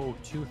tow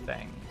two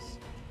things.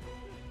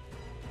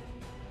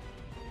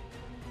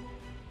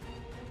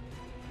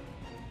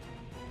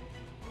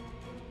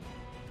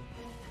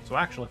 So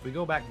actually, if we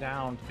go back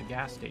down to the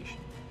gas station,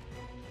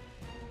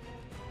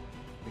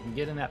 we can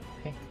get in that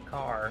pink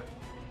car.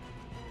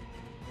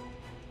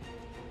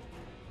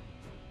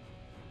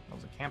 That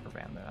was a camper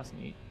van there, that's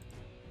neat.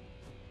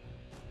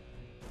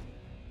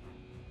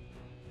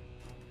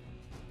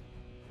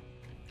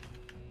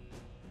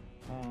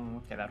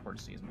 Oh, okay, that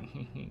horse sees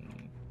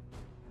me.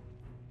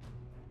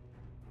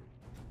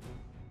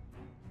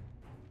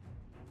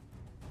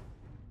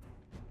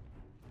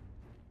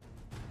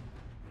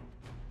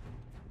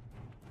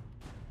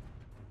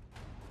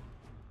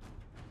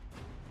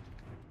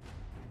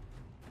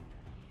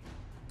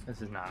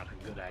 This is not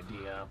a good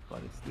idea,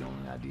 but it's the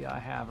only idea I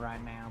have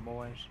right now,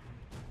 boys.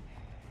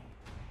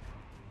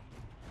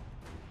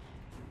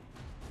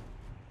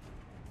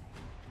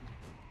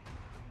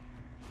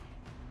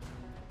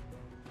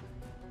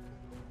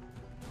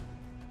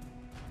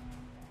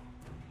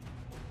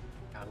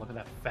 God, look at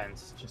that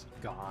fence, just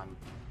gone.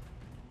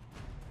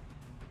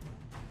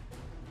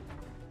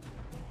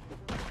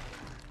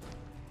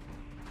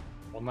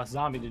 One less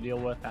zombie to deal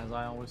with, as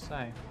I always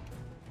say.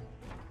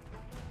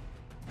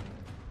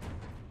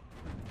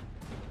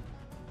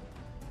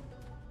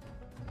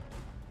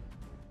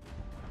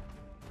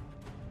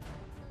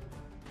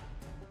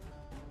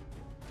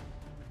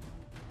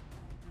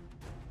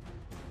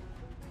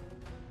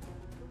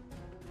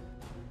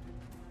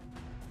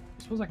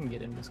 I suppose I can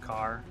get in this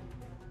car.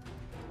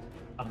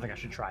 I don't think I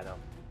should try, though.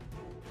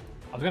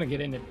 I was gonna get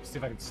in it, see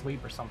if I could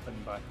sleep or something,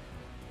 but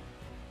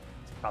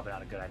it's probably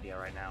not a good idea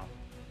right now.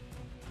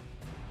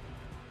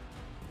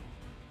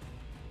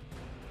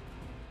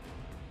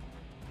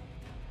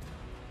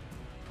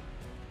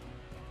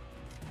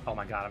 Oh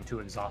my god, I'm too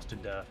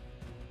exhausted to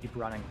keep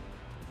running.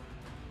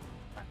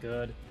 Not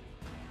good.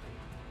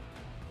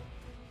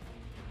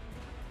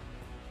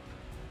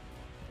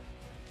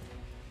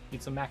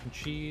 Eat some mac and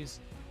cheese.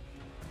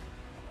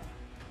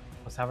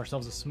 Let's have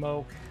ourselves a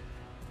smoke.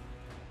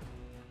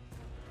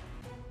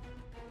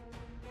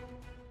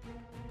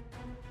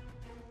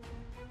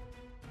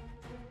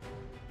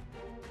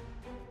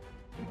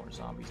 More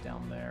zombies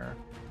down there.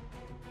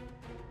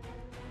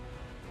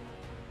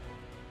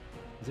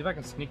 Let's see if I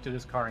can sneak to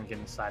this car and get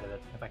inside of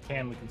it. If I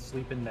can, we can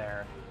sleep in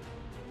there.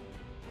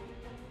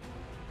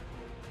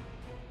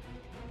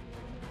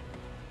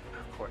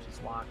 Of course,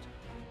 it's locked.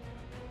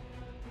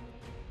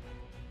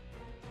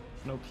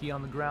 There's no key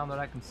on the ground that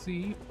I can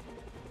see.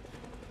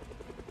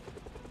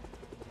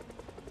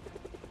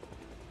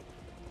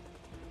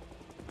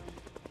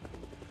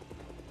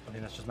 I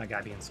think that's just my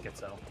guy being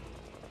schizo.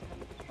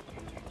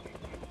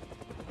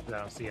 I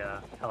don't see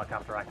a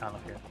helicopter icon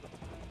up here.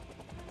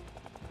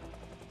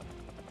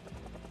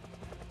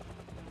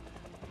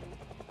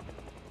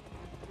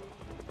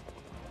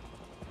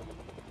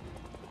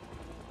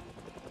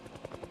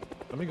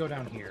 Let me go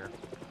down here.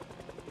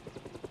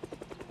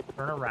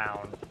 Turn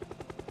around.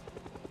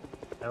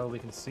 That way we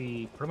can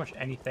see pretty much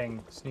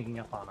anything sneaking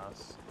up on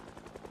us.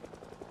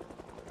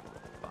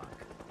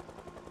 Fuck.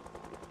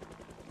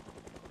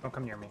 Don't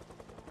come near me.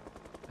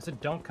 I said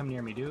don't come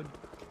near me, dude.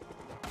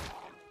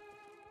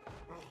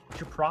 What's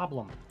your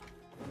problem?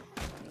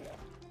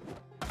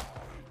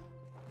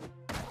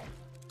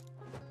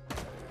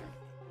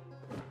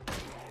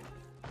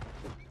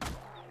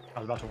 I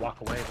was about to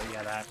walk away, but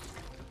yeah, that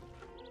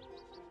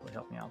really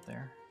helped me out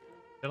there.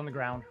 Get on the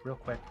ground real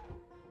quick.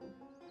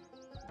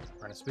 We're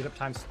gonna speed up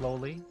time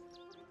slowly.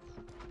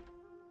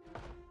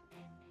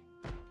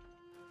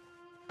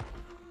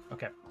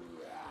 Okay.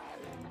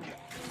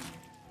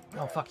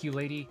 Oh, fuck you,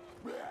 lady.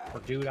 Or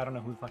dude, I don't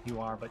know who the fuck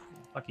you are, but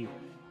fuck you.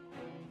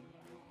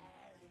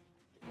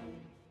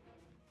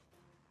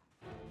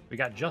 We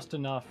got just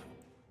enough,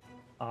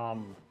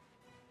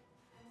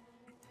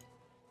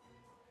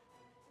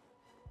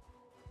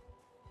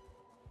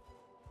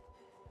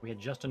 we had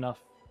just enough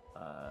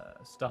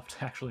stuff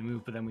to actually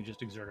move, but then we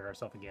just exerted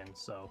ourselves again,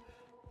 so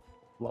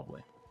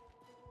lovely.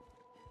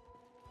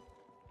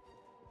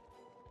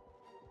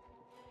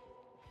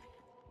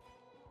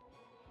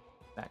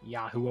 That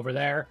Yahoo over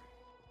there.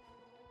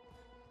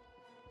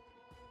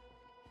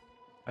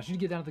 I should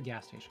get down to the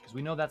gas station, because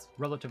we know that's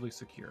relatively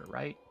secure,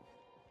 right?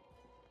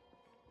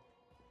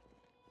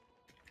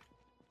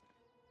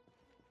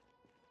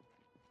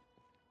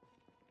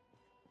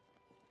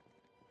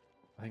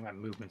 I think my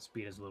movement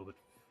speed is a little bit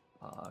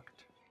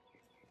fucked.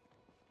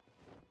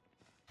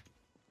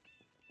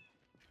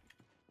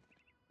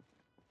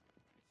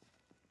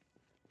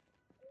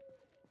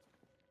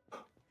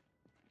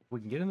 We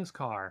can get in this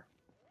car.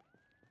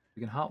 We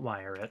can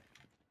hotwire it.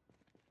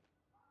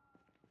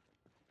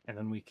 And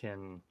then we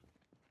can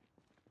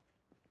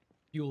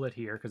fuel it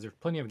here, because there's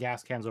plenty of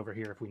gas cans over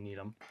here if we need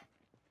them.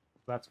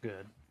 That's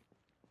good.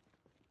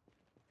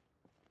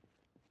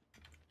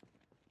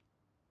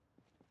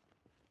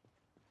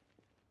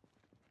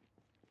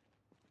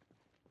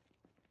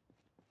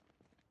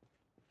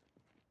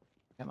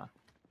 Come on.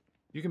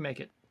 You can make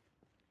it.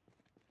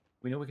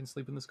 We know we can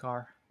sleep in this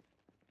car.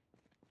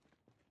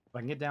 If I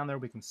can get down there,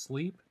 we can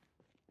sleep.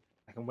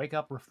 I can wake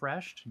up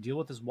refreshed, deal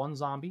with this one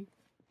zombie.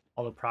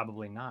 Although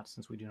probably not,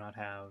 since we do not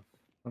have...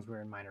 since we're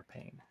in minor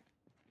pain.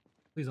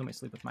 Please let me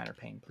sleep with minor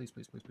pain. Please,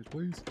 please, please, please,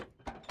 please.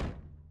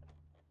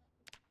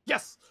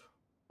 Yes!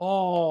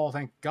 Oh,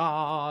 thank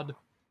God.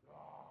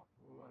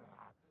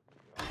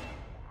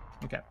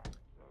 Okay.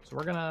 So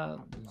we're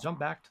gonna jump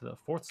back to the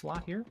 4th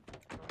slot here.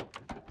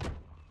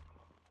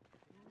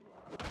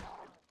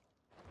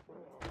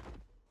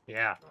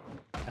 Yeah.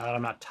 Now that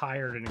I'm not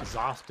tired and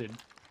exhausted,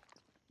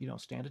 you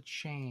don't stand a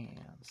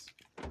chance.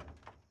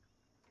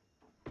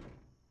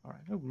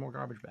 Alright, oh, more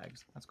garbage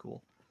bags. That's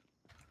cool.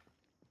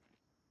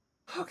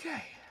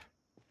 Okay.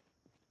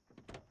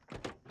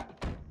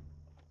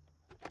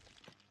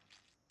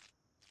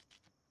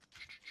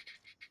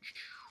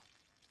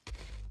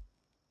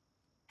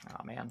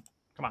 Oh, man.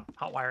 Come on,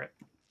 hotwire it.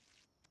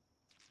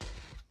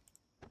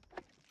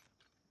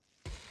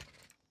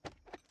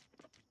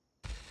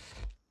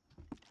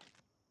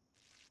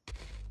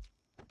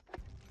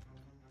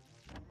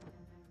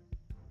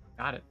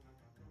 Got it.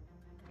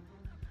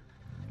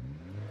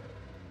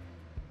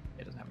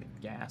 It doesn't have any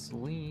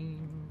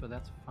gasoline, but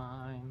that's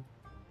fine.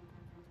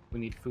 We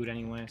need food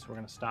anyway, so we're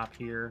going to stop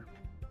here.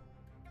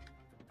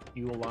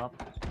 Fuel up.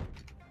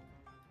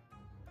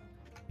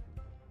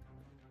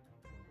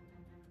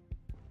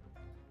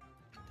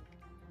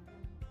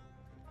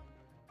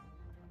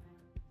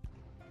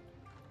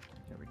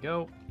 There we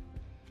go.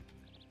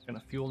 Going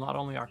to fuel not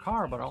only our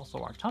car, but also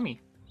our tummy.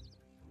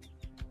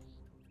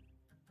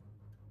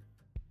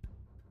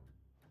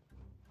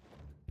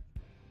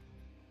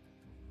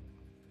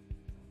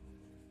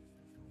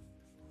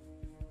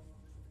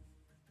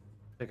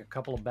 Take a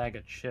couple of bag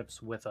of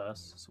chips with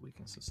us so we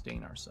can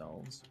sustain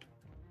ourselves.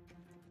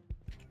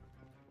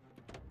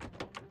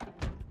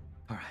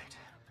 All right,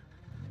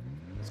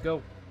 let's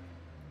go.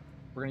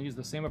 We're gonna use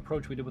the same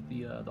approach we did with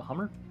the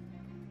Hummer.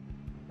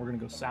 We're gonna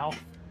go south,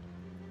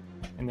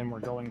 and then we're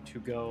going to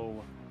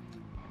go.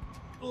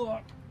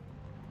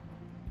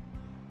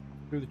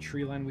 through the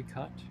tree line we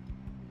cut.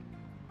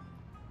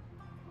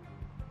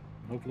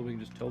 And hopefully we can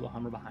just tow the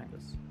Hummer behind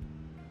us.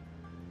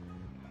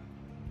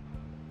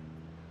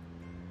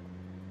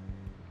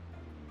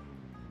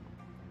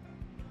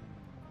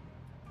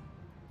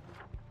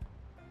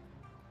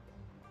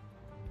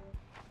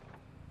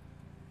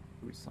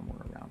 Maybe somewhere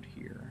around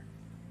here.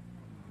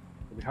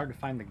 It'll be hard to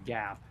find the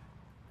gap.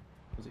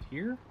 Was it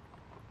here?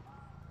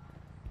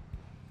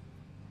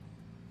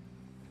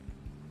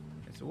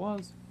 Yes, it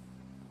was.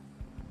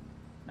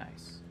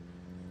 Nice.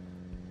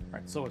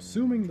 Alright, so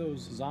assuming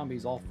those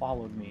zombies all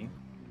followed me,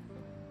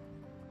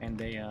 and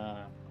they,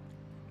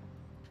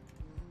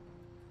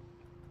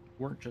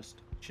 weren't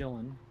just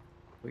chilling,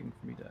 waiting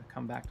for me to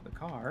come back to the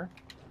car,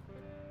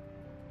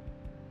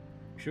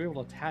 we should be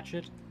able to attach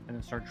it and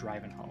then start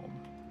driving home.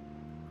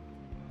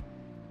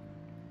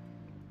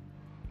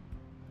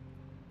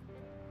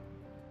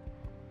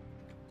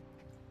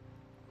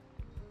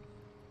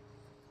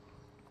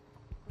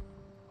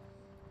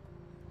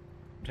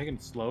 I'm taking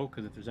it slow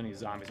because if there's any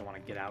zombies, I want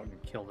to get out and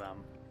kill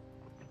them.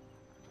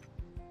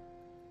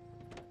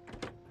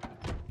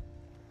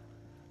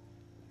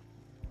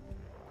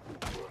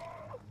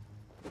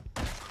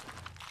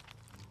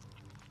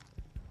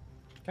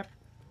 Okay.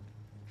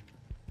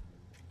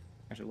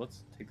 Actually,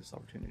 let's take this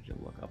opportunity to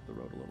look up the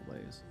road a little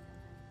ways.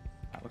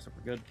 That looks like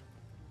we're good.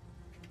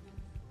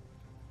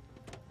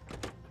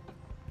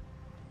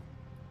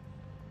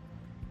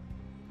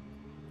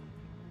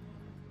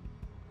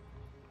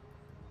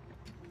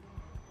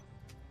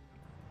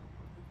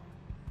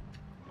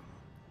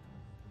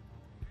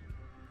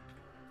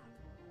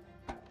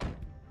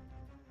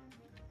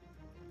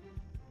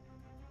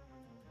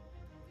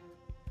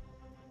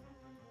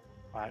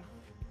 Alright,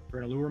 we're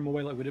gonna lure him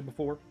away like we did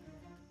before.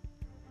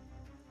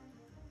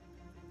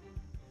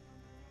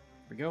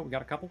 There we go, we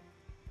got a couple.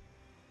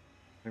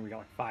 I think we got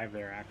like 5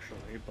 there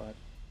actually, but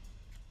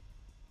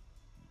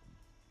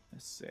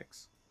that's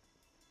 6.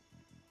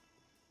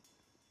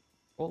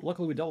 Well,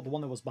 luckily we dealt with the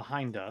one that was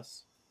behind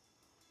us.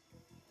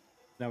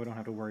 Now we don't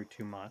have to worry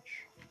too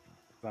much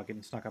about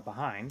getting snuck up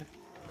behind.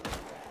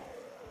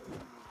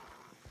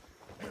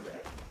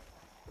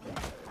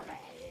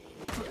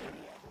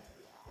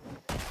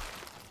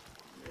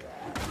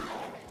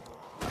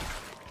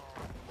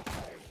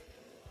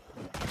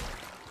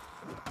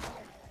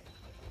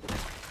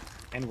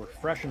 And we're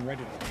fresh and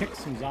ready to kick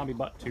some zombie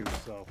butt too,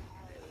 so...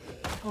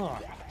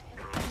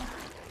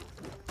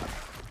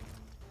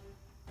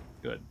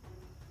 Good.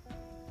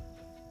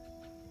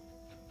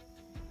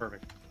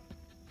 Perfect.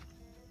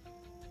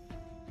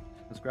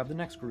 Let's grab the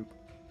next group.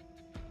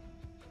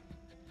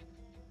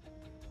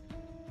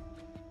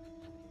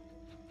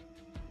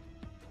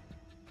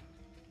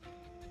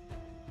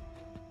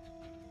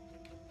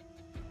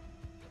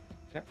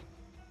 Yep.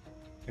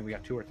 Okay, we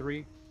got 2 or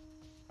 3.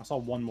 I saw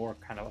one more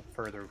kind of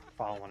further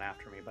following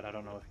after me, but I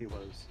don't know if he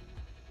was...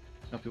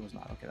 Nope, he was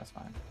not. Okay, that's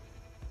fine.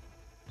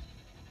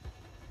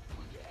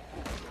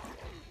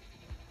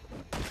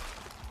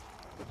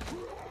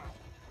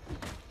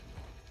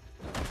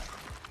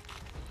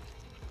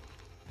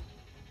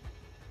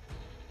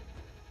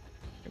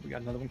 Okay, we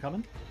got another one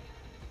coming.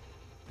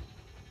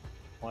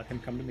 I'll let him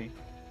come to me.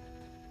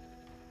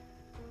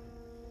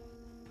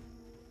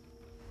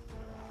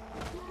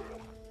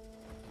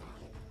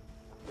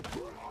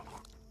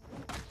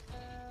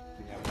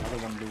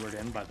 Lured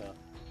in by the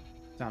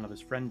sound of his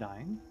friend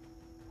dying.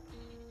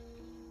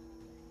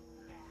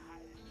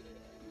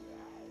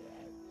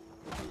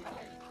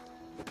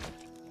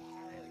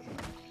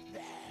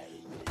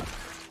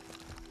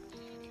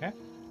 Okay.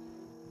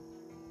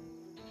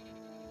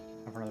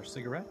 Have another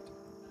cigarette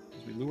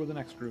as we lure the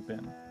next group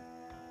in.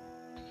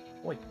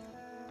 Boy. 2,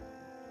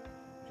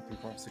 3,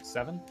 4, 5, 6,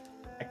 7.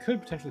 I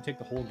could potentially take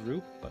the whole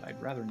group, but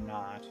I'd rather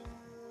not.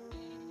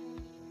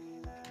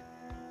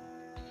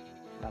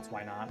 That's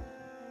why not.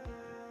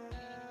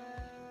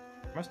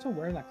 Am I still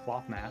wearing that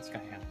cloth mask?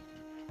 I am.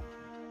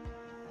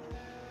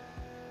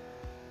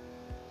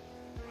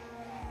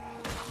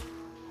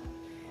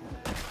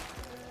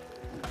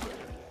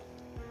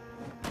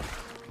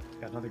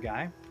 Got another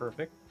guy.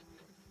 Perfect.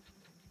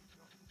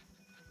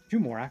 2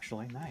 more,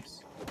 actually.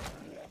 Nice.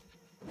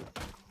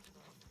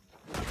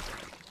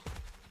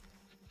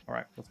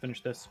 Alright, let's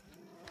finish this.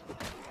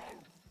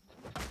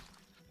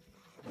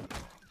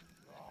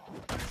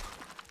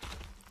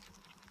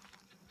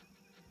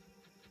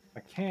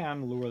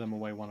 Can lure them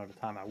away one at a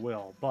time, I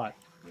will, but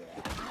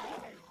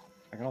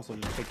I can also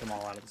just take them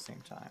all out at the same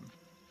time.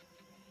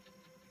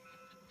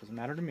 Doesn't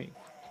matter to me.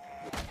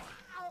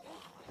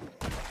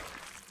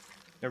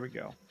 There we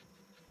go.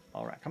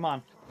 Alright, come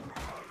on.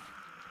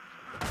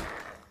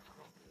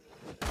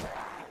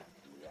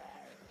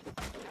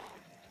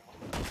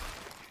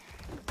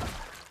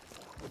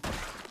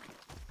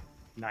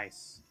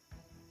 Nice.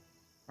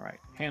 Alright,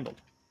 handled.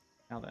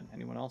 Now then,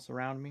 anyone else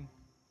around me?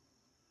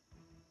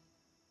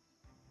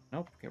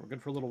 Nope. Okay, we're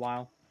good for a little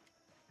while.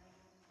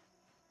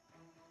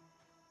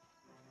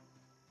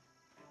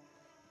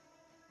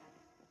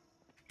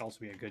 Should also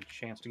be a good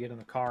chance to get in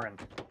the car and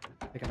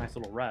take a nice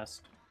little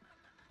rest.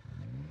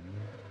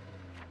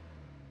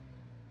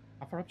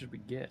 far up did we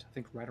get? I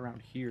think right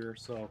around here,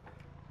 so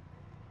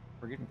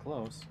we're getting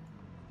close.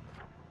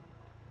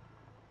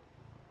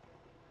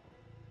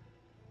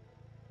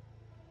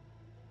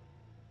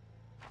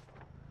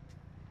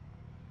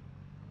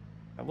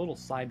 That little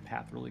side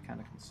path really kind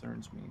of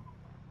concerns me.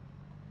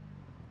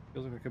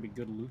 Feels like there could be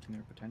good loot in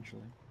there,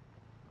 potentially.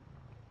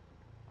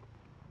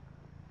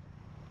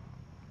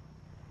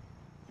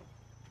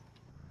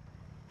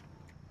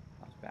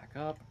 Let's back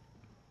up.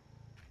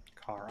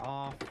 Car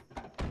off.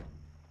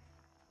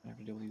 I have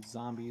to deal with these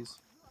zombies.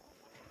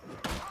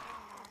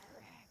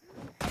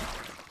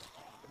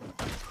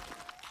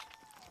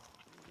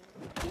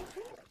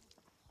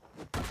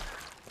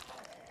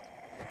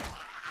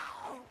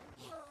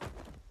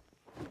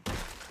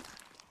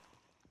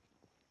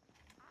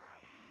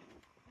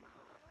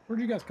 Where'd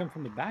you guys come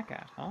from the back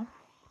at, huh?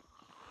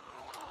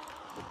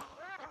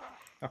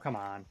 Oh, come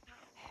on.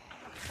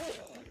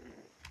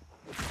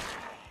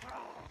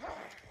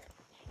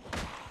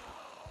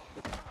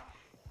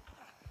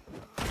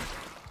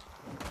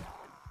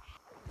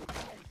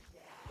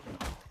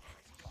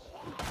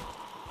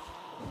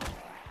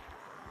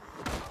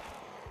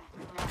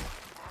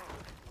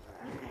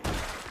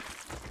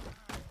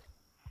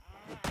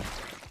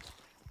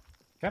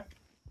 Okay.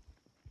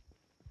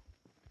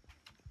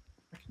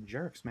 Freaking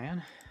jerks,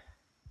 man.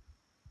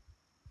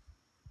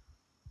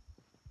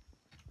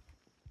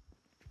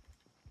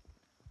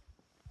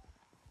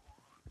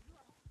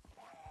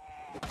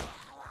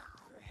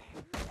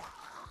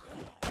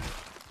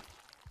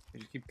 They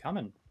just keep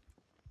coming.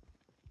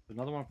 There's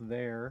another one up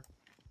there.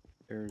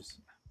 There's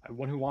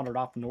one who wandered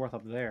off north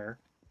up there.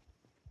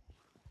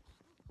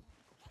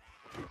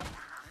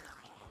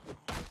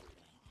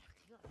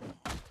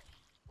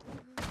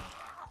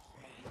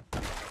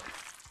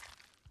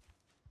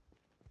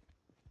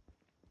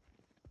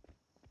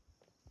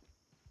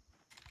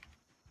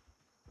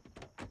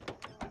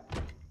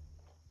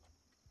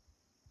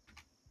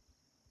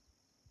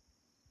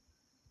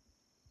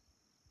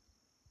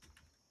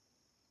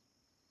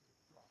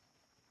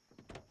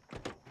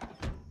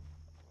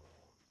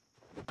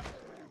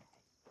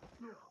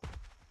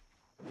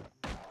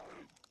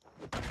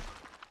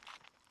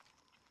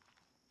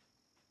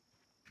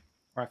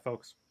 All right,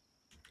 folks.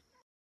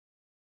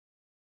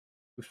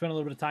 We've spent a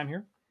little bit of time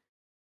here.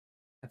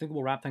 I think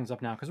we'll wrap things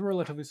up now because we're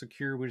relatively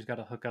secure. We just got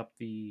to hook up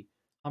the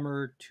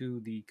Hummer to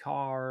the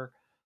car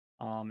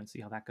and see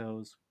how that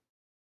goes.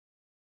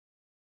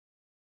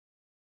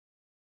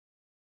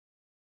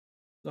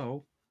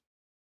 So,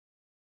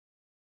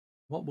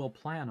 what we'll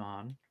plan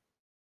on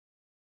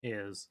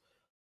is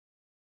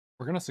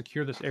we're going to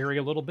secure this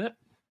area a little bit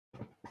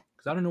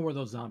because I don't know where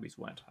those zombies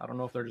went. I don't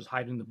know if they're just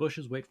hiding in the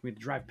bushes, wait for me to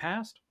drive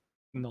past,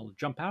 and they'll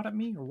jump out at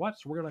me or what.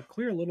 So we're going to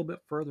clear a little bit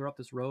further up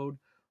this road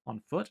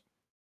on foot,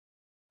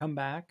 come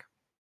back,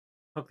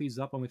 hook these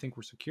up when we think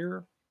we're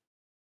secure,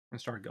 and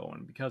start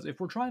going. Because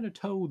if we're trying to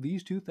tow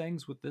these two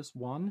things with this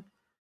one,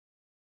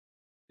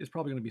 it's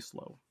probably going to be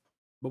slow.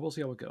 But we'll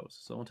see how it goes.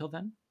 So until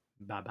then,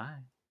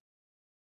 bye-bye.